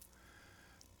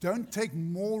 Don't take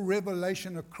more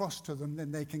revelation across to them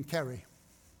than they can carry.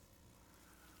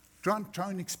 Don't try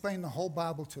and explain the whole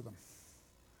Bible to them.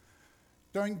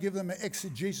 Don't give them an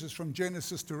exegesis from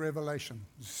Genesis to Revelation,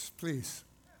 please.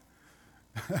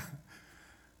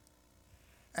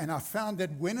 And I found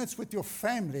that when it's with your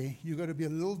family, you've got to be a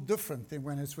little different than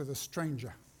when it's with a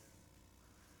stranger.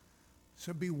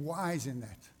 So be wise in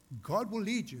that. God will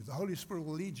lead you. The Holy Spirit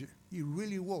will lead you. He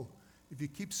really will. If you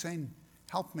keep saying,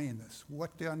 help me in this.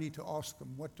 What do I need to ask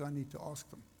them? What do I need to ask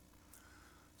them?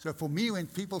 So for me, when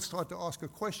people start to ask a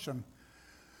question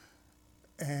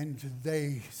and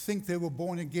they think they were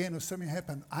born again or something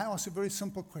happened, I ask a very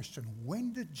simple question.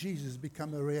 When did Jesus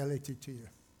become a reality to you?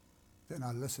 Then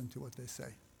I listen to what they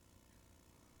say.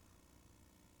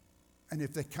 And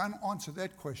if they can't answer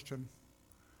that question,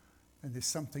 then there's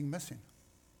something missing.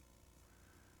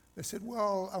 They said,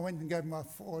 well, I went and gave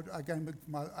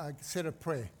I said a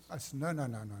prayer. I said,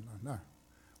 no.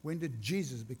 When did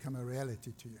Jesus become a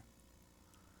reality to you?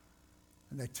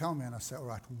 And they tell me, and I say, all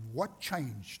right, what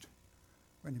changed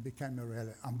when he became a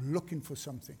reality? I'm looking for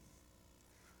something.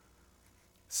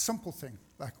 Simple thing,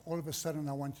 like all of a sudden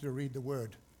I wanted to read the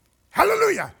word.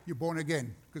 Hallelujah, you're born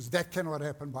again, because that cannot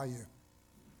happen by you.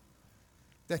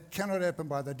 That cannot happen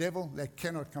by the devil. That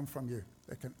cannot come from you.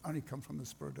 That can only come from the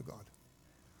Spirit of God.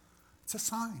 It's a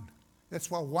sign.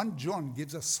 That's why 1 John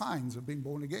gives us signs of being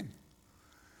born again.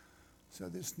 So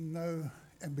there's no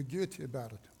ambiguity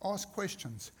about it. Ask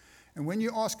questions. And when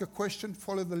you ask a question,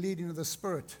 follow the leading of the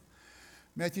Spirit.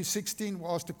 Matthew 16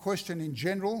 asked a question in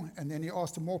general, and then he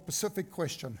asked a more specific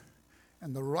question.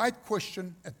 And the right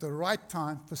question at the right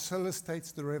time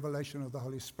facilitates the revelation of the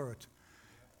Holy Spirit.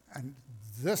 And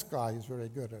this guy is very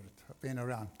good at it. I've been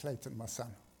around, Clayton, my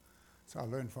son. So I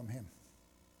learned from him.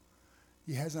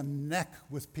 He has a knack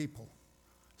with people,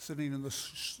 sitting in the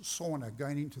sauna,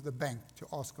 going into the bank to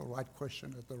ask a right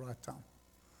question at the right time.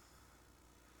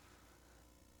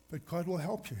 But God will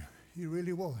help you. He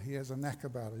really will. He has a knack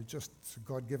about it. It's just a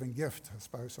God-given gift, I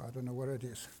suppose. I don't know what it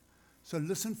is. So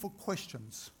listen for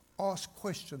questions. Ask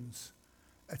questions.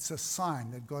 It's a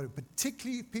sign that God,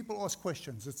 particularly if people ask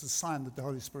questions, it's a sign that the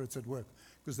Holy Spirit's at work.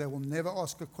 Because they will never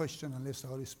ask a question unless the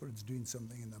Holy Spirit's doing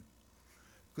something in them.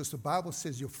 Because the Bible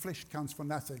says your flesh counts for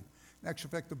nothing. In actual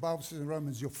fact, the Bible says in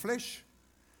Romans, your flesh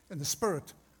and the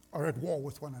Spirit are at war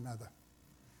with one another.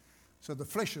 So the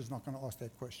flesh is not going to ask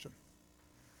that question.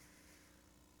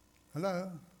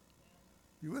 Hello?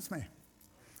 You with me?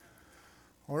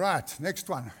 All right, next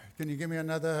one. Can you give me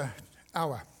another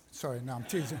hour? Sorry, no, I'm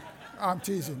teasing. I'm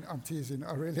teasing.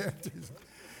 I really am teasing.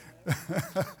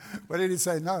 What did he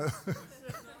say? No.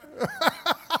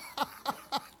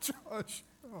 Josh.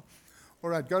 Oh. All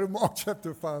right, go to Mark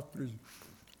chapter 5, please.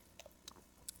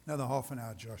 Another half an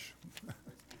hour, Josh.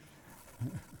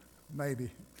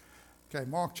 Maybe. Okay,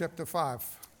 Mark chapter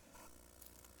 5.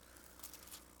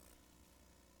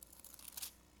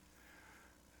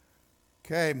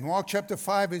 Okay, Mark chapter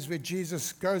 5 is where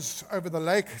Jesus goes over the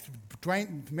lake.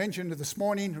 Dwayne mentioned it this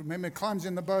morning. Remember, he climbs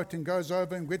in the boat and goes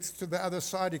over and gets to the other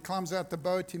side. He climbs out the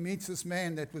boat. He meets this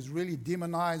man that was really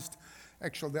demonized.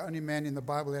 Actually, the only man in the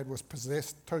Bible that was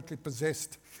possessed, totally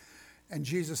possessed. And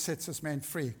Jesus sets this man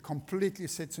free, completely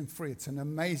sets him free. It's an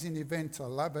amazing event. I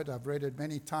love it. I've read it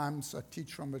many times. I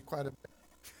teach from it quite a bit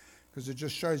because it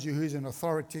just shows you who's in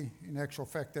authority. In actual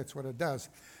fact, that's what it does.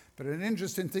 But an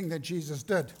interesting thing that Jesus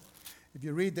did. If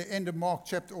you read the end of Mark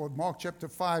chapter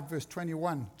 5, verse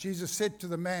 21, Jesus said to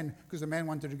the man, because the man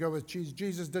wanted to go with Jesus,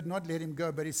 Jesus did not let him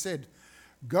go, but he said,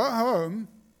 go home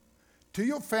to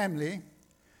your family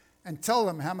and tell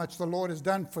them how much the Lord has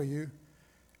done for you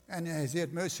and has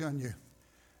had mercy on you.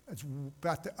 It's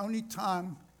about the only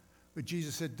time where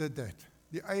Jesus did that.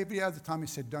 Every other time he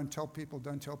said, don't tell people,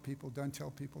 don't tell people, don't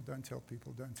tell people, don't tell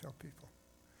people, don't tell people.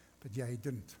 But yeah, he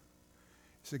didn't.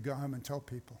 He said, go home and tell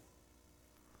people.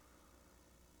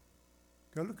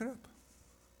 Go look it up.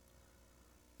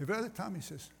 Every other time he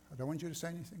says, I don't want you to say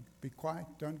anything. Be quiet.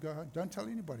 Don't go. Don't tell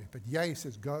anybody. But yeah, he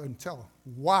says, go and tell.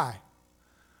 Why?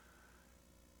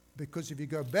 Because if you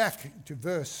go back to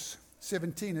verse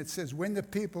 17, it says, when the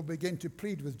people began to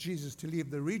plead with Jesus to leave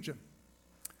the region,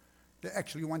 they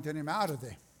actually wanted him out of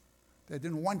there. They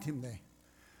didn't want him there.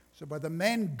 So by the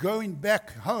man going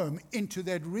back home into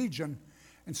that region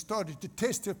and started to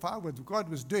testify what God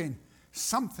was doing,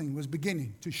 something was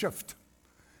beginning to shift.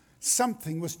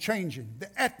 Something was changing.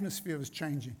 The atmosphere was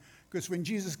changing. Because when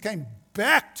Jesus came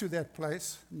back to that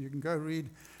place, and you can go read,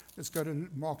 let's go to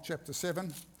Mark chapter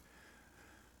 7,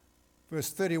 verse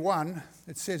 31.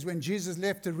 It says, when Jesus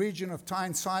left the region of Tyre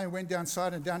and Sidon, went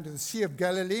downside and down to the Sea of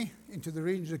Galilee, into the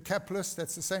region of Decapolis,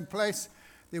 that's the same place,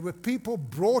 there were people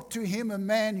brought to him, a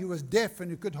man who was deaf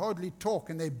and who could hardly talk,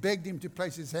 and they begged him to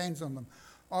place his hands on them.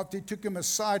 After he took him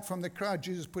aside from the crowd,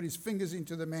 Jesus put his fingers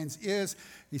into the man's ears.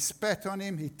 He spat on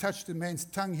him. He touched the man's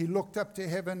tongue. He looked up to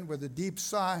heaven with a deep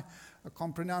sigh. I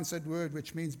can't pronounce that word,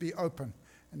 which means be open.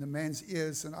 And the man's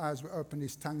ears and eyes were open,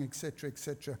 his tongue, etc.,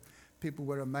 etc. People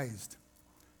were amazed.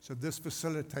 So this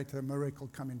facilitated a miracle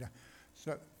coming down.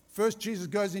 So first Jesus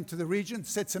goes into the region,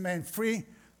 sets a man free.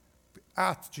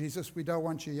 Out, Jesus, we don't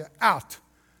want you here. Out.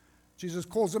 Jesus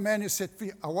calls a man who set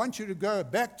free. I want you to go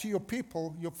back to your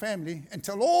people, your family, and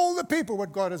tell all the people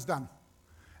what God has done.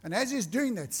 And as he's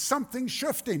doing that, something's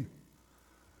shifting.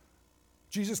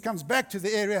 Jesus comes back to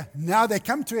the area. Now they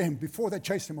come to him before they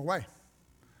chase him away.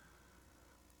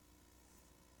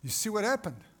 You see what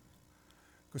happened?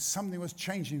 Because something was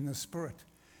changing in the spirit.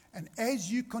 And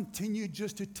as you continue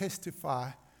just to testify,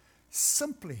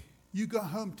 simply you go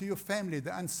home to your family,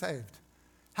 the unsaved.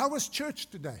 How was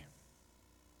church today?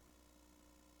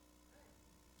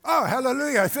 Oh,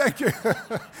 hallelujah. Thank you.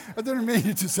 I didn't mean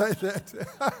you to say that.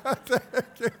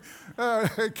 Thank you. Oh,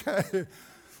 okay.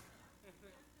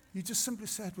 You just simply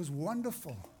say it was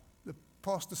wonderful. The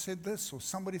pastor said this, or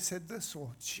somebody said this,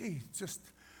 or gee, just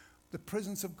the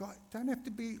presence of God. Don't have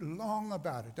to be long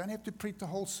about it. Don't have to preach the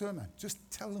whole sermon. Just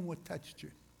tell them what touched you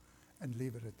and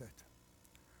leave it at that.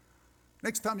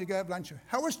 Next time you go have lunch,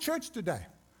 how was church today?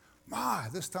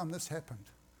 This time this happened.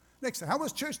 Next time, how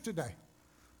was church today?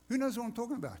 Who knows what I'm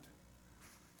talking about?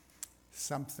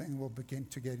 Something will begin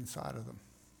to get inside of them.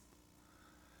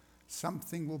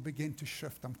 Something will begin to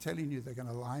shift. I'm telling you, they're going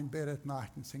to lie in bed at night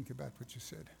and think about what you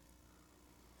said.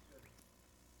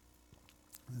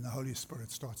 And the Holy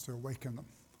Spirit starts to awaken them.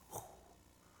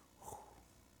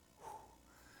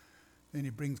 Then he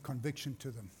brings conviction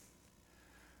to them.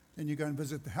 Then you go and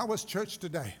visit them. How was church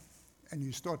today? And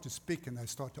you start to speak and they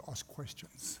start to ask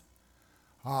questions.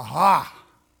 Aha!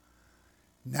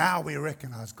 Now we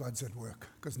recognize God's at work.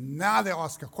 Because now they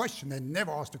ask a question. They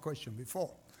never asked a question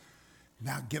before.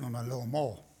 Now give them a little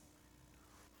more.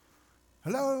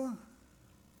 Hello?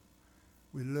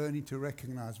 We're learning to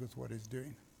recognize with what he's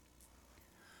doing.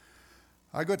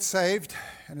 I got saved,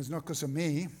 and it's not because of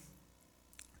me.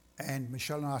 And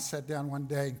Michelle and I sat down one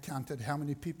day and counted how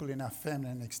many people in our family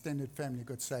and extended family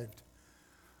got saved.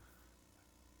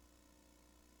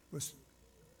 It was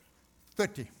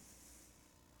 30.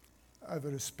 Over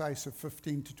a space of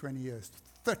 15 to 20 years.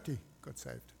 30 got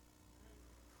saved.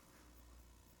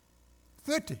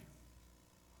 30.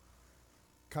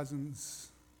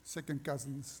 Cousins, second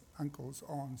cousins, uncles,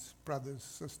 aunts, brothers,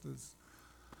 sisters.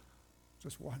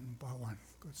 Just one by one,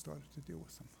 God started to deal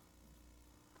with them.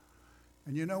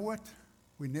 And you know what?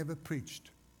 We never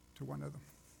preached to one of them.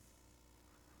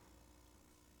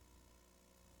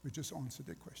 We just answered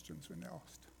their questions when they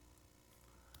asked.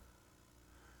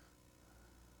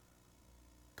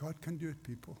 God can do it,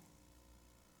 people.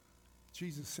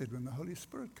 Jesus said when the Holy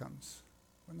Spirit comes,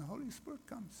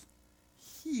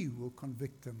 he will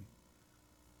convict them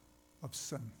of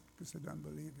sin because they don't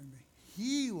believe in me.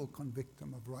 He will convict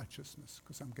them of righteousness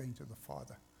because I'm going to the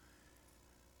Father.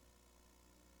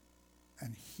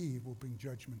 And he will bring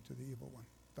judgment to the evil one,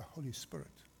 the Holy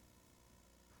Spirit.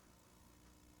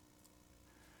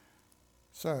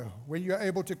 So, when you're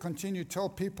able to continue to tell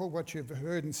people what you've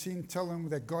heard and seen, tell them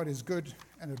that God is good,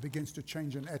 and it begins to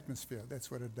change an atmosphere. That's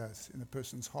what it does in a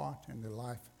person's heart and their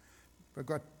life. We've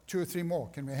got 2 or 3 more.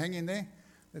 Can we hang in there?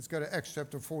 Let's go to Acts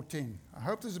chapter 14. I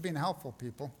hope this has been helpful,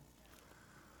 people.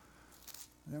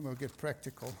 And then we'll get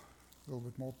practical, a little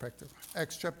bit more practical.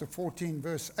 Acts chapter 14,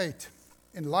 verse 8.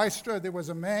 In Lystra, there was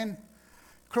a man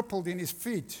crippled in his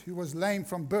feet who was lame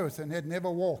from birth and had never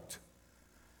walked.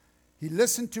 He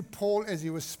listened to Paul as he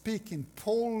was speaking.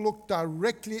 Paul looked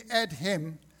directly at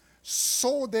him,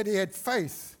 saw that he had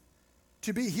faith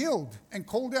to be healed, and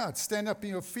called out, "Stand up on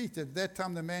your feet." At that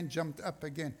time, the man jumped up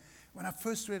again. When I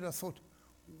first read it, I thought,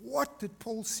 what did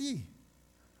Paul see?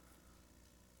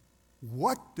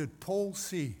 What did Paul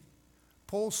see?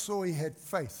 Paul saw he had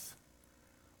faith.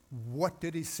 What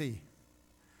did he see?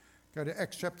 Go to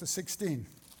Acts chapter 16.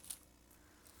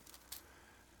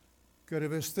 Go to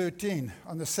verse 13.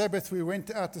 On the Sabbath, we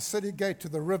went out the city gate to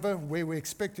the river where we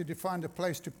expected to find a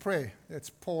place to pray. That's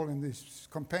Paul and his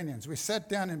companions. We sat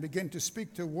down and began to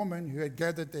speak to a woman who had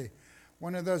gathered there.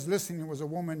 One of those listening was a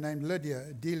woman named Lydia,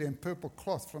 a dealer in purple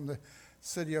cloth from the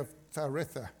city of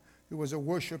Thyatira, who was a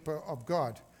worshiper of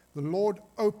God. The Lord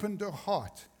opened her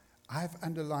heart. I've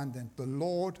underlined that. The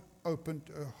Lord opened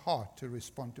her heart to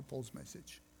respond to Paul's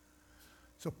message.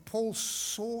 So Paul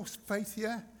saw faith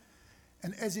here.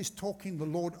 And as he's talking, the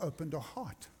Lord opened her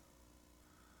heart.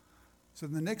 So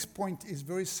the next point is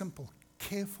very simple.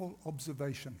 Careful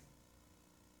observation.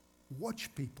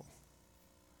 Watch people.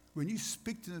 When you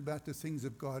speak to them about the things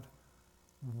of God,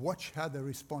 watch how they're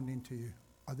responding to you.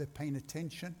 Are they paying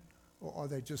attention? Or are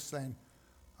they just saying,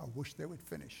 I wish they would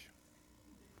finish?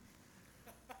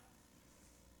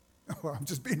 Well, I'm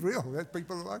just being real. That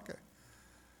people are like it.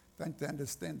 Don't they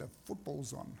understand that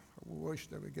football's on? I wish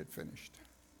they would get finished.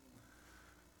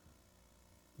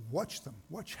 Watch them.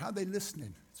 Watch how they're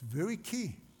listening. It's very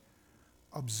key.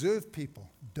 Observe people.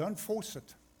 Don't force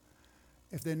it.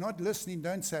 If they're not listening,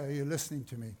 don't say, are you listening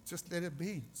to me? Just let it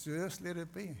be. Just let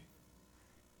it be.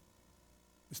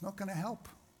 It's not going to help.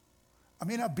 I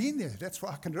mean, I've been there. That's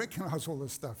why I can recognize all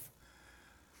this stuff.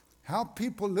 How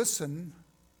people listen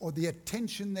or the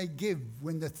attention they give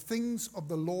when the things of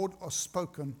the Lord are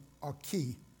spoken are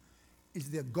key, is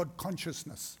their God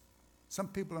consciousness. Some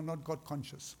people are not God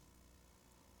conscious.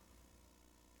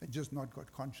 They're just not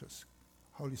God conscious.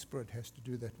 Holy Spirit has to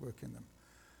do that work in them.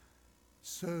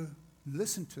 So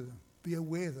listen to them. Be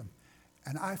aware of them.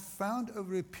 And I found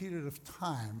over a period of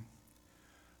time,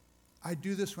 I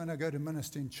do this when I go to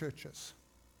minister in churches.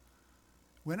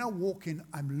 When I walk in,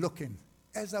 I'm looking.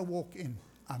 As I walk in,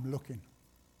 I'm looking.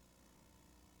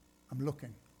 I'm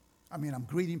looking. I mean, I'm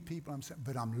greeting people,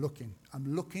 but I'm looking.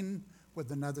 I'm looking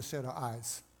with another set of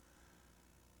eyes.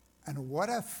 And what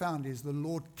I've found is the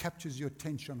Lord captures your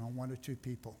attention on one or two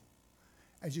people.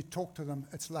 As you talk to them,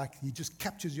 it's like He just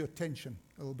captures your attention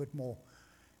a little bit more.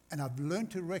 And I've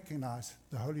learned to recognize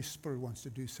the Holy Spirit wants to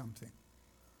do something.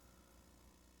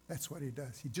 That's what He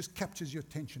does. He just captures your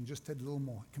attention just a little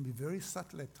more. It can be very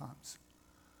subtle at times.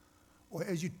 Or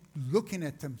as you're looking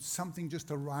at them, something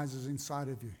just arises inside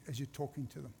of you as you're talking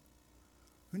to them.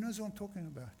 Who knows what I'm talking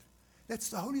about? That's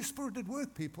the Holy Spirit at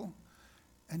work, people.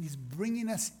 And He's bringing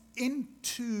us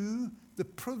into the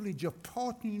privilege of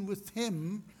partnering with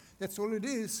Him. That's all it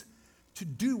is, to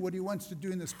do what He wants to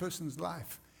do in this person's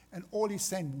life. And all He's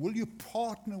saying, will you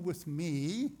partner with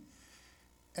me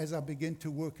as I begin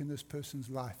to work in this person's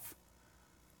life?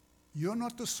 You're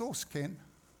not the source, Ken.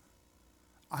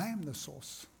 I am the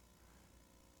source.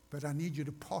 But I need you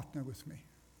to partner with me.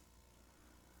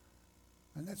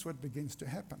 And that's what begins to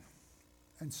happen.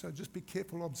 And so just be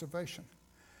careful observation.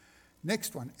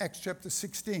 Next one, Acts chapter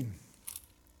 16,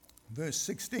 verse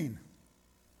 16.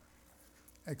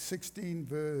 Acts 16,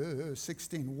 verse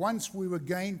 16. Once we were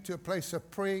going to a place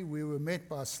of prayer, we were met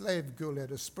by a slave girl who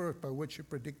had a spirit by which she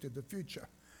predicted the future.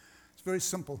 It's very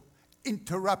simple.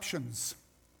 Interruptions.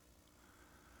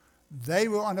 They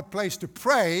were on a place to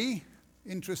pray,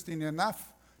 interesting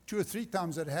enough, 2 or 3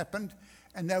 times it happened,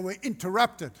 and they were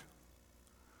interrupted.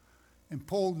 And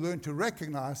Paul learned to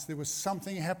recognize there was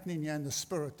something happening here in the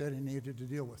spirit that he needed to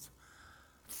deal with.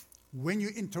 When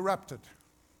you're interrupted,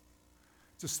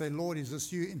 just say, Lord, is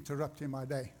this you interrupting my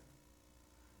day?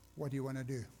 What do you want to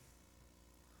do?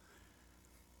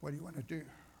 What do you want to do?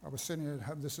 I was sitting at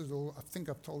home, this is all, I think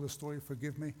I've told this story,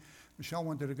 forgive me. Michelle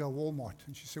wanted to go to Walmart,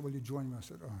 and she said, will you join me? I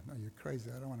said, oh, no, you're crazy.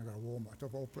 I don't want to go to Walmart,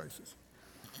 of all places.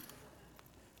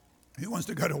 Who wants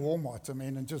to go to Walmart,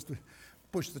 and just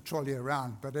push the trolley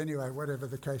around? But anyway, whatever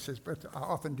the case is. But I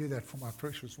often do that for my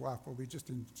precious wife, or we just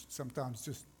sometimes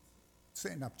just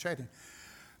sitting up chatting.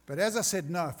 But as I said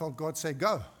no, I felt God say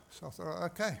go. So I thought,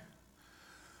 okay.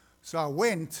 So I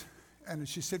went, and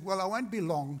she said, well, I won't be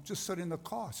long, just sit in the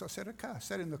car. So I said, okay. I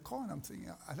sat in the car, and I'm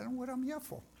thinking, I don't know what I'm here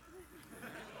for.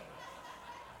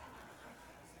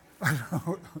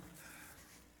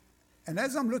 And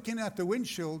as I'm looking out the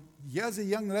windshield, here's a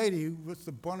young lady with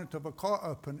the bonnet of a car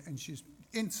open, and she's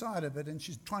inside of it, and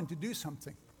she's trying to do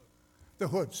something. The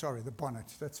hood, sorry, the bonnet.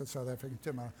 That's a South African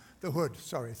term. The hood,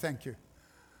 sorry, thank you.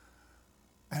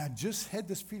 And I just had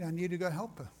this feeling I need to go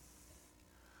help her.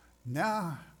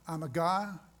 Now I'm a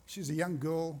guy, she's a young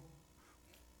girl.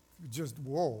 Just,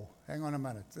 whoa, hang on a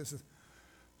minute.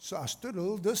 So I stood a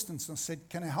little distance and said,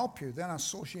 can I help you? Then I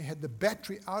saw she had the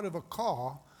battery out of a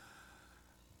car.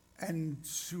 And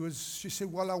she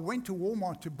said, well, I went to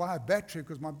Walmart to buy a battery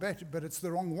because my battery, but it's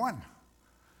the wrong one.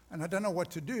 And I don't know what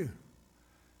to do.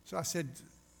 So I said,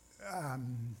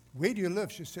 where do you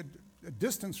live? She said, a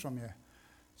distance from here.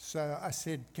 So I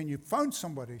said, can you phone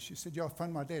somebody? She said, yeah, I'll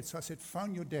phone my dad. So I said,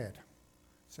 phone your dad.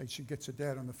 So she gets her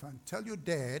dad on the phone. Tell your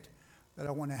dad that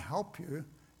I want to help you,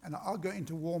 and I'll go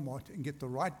into Walmart and get the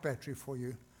right battery for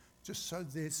you, just so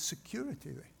there's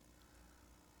security there.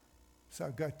 So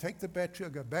I go take the battery, I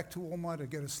go back to Walmart, I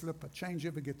get a slip, I change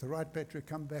it, I get the right battery,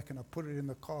 come back, and I put it in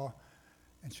the car,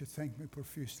 and she thanked me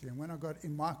profusely. And when I got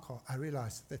in my car, I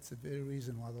realized that's the very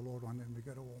reason why the Lord wanted me to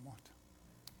go to Walmart.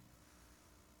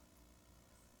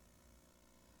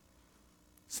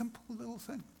 Simple little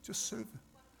thing, just serve.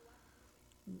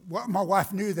 Well, my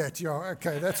wife knew that, yeah,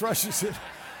 okay, that's why she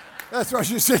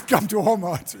said, come to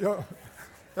Walmart, yeah.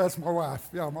 That's my wife,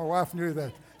 yeah, my wife knew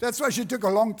that. That's why she took a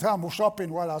long time shopping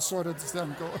while I sorted this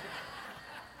thing.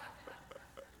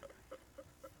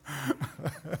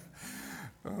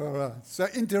 All right, so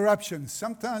interruptions.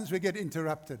 Sometimes we get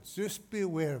interrupted. Just be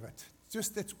aware of it.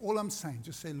 Just that's all I'm saying.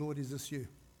 Just say, Lord, is this you?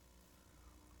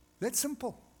 That's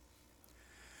simple.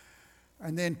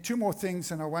 And then two more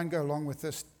things, and I won't go along with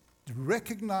this.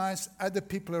 Recognize other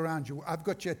people around you. I've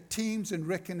got your teams and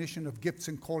recognition of gifts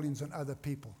and callings on other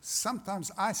people.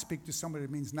 Sometimes I speak to somebody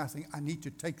that means nothing. I need to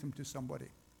take them to somebody.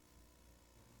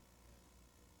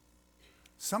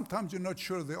 Sometimes you're not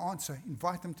sure of the answer.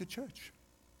 Invite them to church.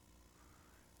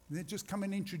 And then just come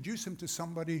and introduce them to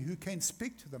somebody who can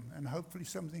speak to them, and hopefully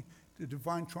the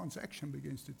divine transaction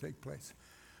begins to take place.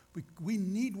 We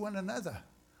need one another.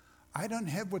 I don't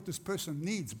have what this person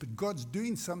needs, but God's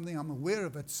doing something, I'm aware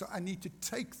of it, so I need to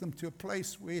take them to a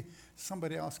place where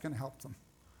somebody else can help them.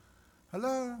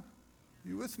 Hello?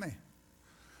 You with me?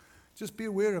 Just be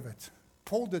aware of it.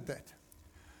 Paul did that.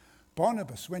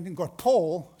 Barnabas went and got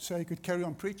Paul so he could carry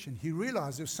on preaching. He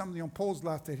realized there was something on Paul's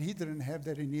life that he didn't have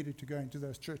that he needed to go into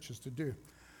those churches to do.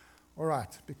 All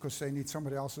right, because they need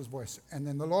somebody else's voice. And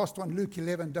then the last one, Luke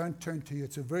 11, don't turn to you.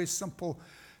 It's a very simple.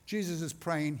 Jesus is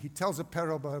praying. He tells a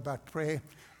parable about prayer.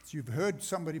 So you've heard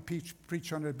somebody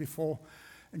preach on it before.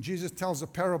 And Jesus tells a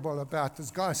parable about this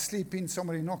guy sleeping.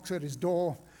 Somebody knocks at his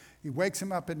door. He wakes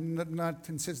him up at night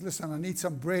and says, listen, I need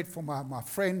some bread for my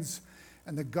friends.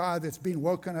 And the guy that's been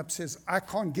woken up says, I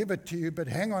can't give it to you, but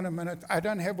hang on a minute. I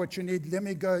don't have what you need. Let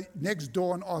me go next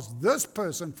door and ask this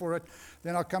person for it.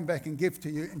 Then I'll come back and give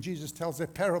to you. And Jesus tells a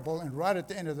parable. And right at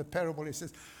the end of the parable, he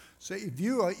says, so if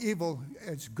you are evil,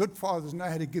 as good fathers know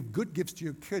how to give good gifts to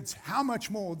your kids, how much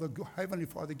more will the Heavenly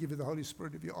Father give you the Holy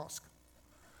Spirit if you ask?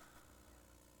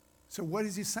 So what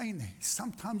is he saying there?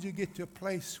 Sometimes you get to a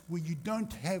place where you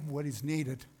don't have what is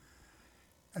needed.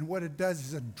 And what it does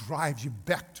is it drives you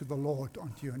back to the Lord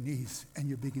onto your knees. And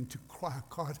you begin to cry,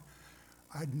 God,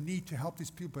 I need to help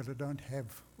these people, but I don't have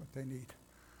what they need.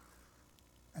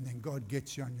 And then God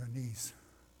gets you on your knees.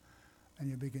 And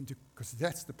you begin to, because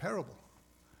that's the parable.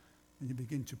 And you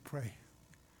begin to pray.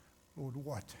 Lord,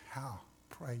 what? How?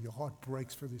 Pray. Your heart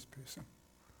breaks for this person.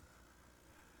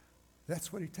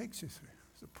 That's what he takes you through.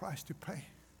 It's a price to pay.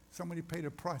 Somebody paid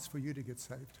a price for you to get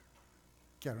saved.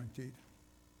 Guaranteed.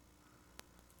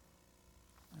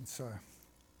 And so,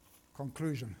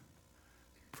 conclusion.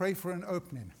 Pray for an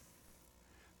opening.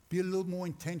 Be a little more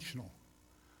intentional.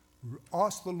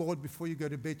 Ask the Lord before you go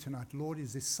to bed tonight, Lord,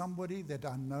 is there somebody that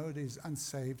I know that is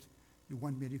unsaved you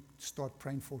want me to start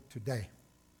praying for today?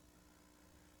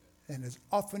 And as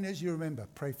often as you remember,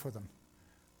 pray for them.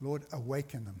 Lord,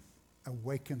 awaken them.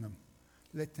 Awaken them.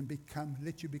 Let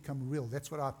you become real.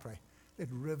 That's what I pray. Let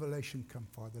revelation come,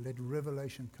 Father. Let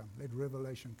revelation come. Let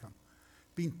revelation come.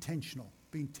 Be intentional.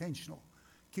 Be intentional.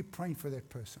 Keep praying for that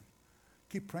person.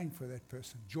 Keep praying for that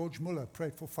person. George Muller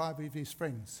prayed for 5 of his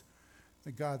friends.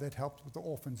 The guy that helped with the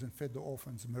orphans and fed the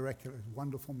orphans. Miraculous,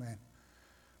 wonderful man.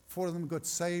 4 of them got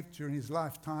saved during his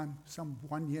lifetime. Some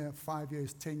 1 year, 5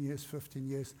 years, 10 years, 15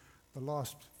 years. The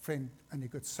last friend only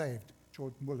got saved.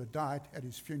 George Muller died. At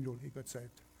his funeral, he got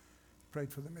saved.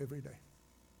 Prayed for them every day.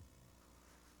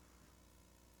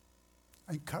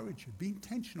 I encourage you. Be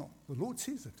intentional. The Lord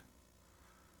sees it.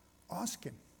 Ask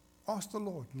him. Ask the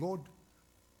Lord, Lord,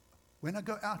 when I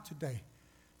go out today,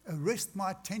 arrest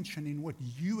my attention in what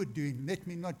you are doing. Let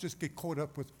me not just get caught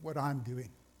up with what I'm doing.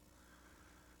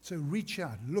 So reach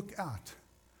out, look out,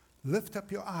 lift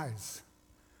up your eyes,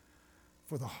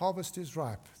 for the harvest is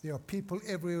ripe. There are people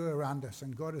everywhere around us,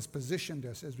 and God has positioned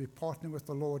us as we partner with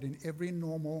the Lord in every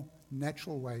normal,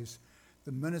 natural ways.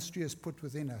 The ministry has put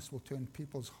within us will turn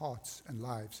people's hearts and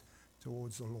lives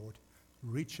towards the Lord.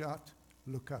 Reach out,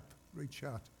 look up. Reach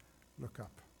out, look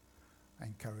up. I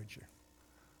encourage you.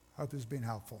 Hope it's been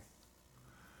helpful.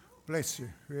 Bless you,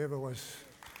 whoever was.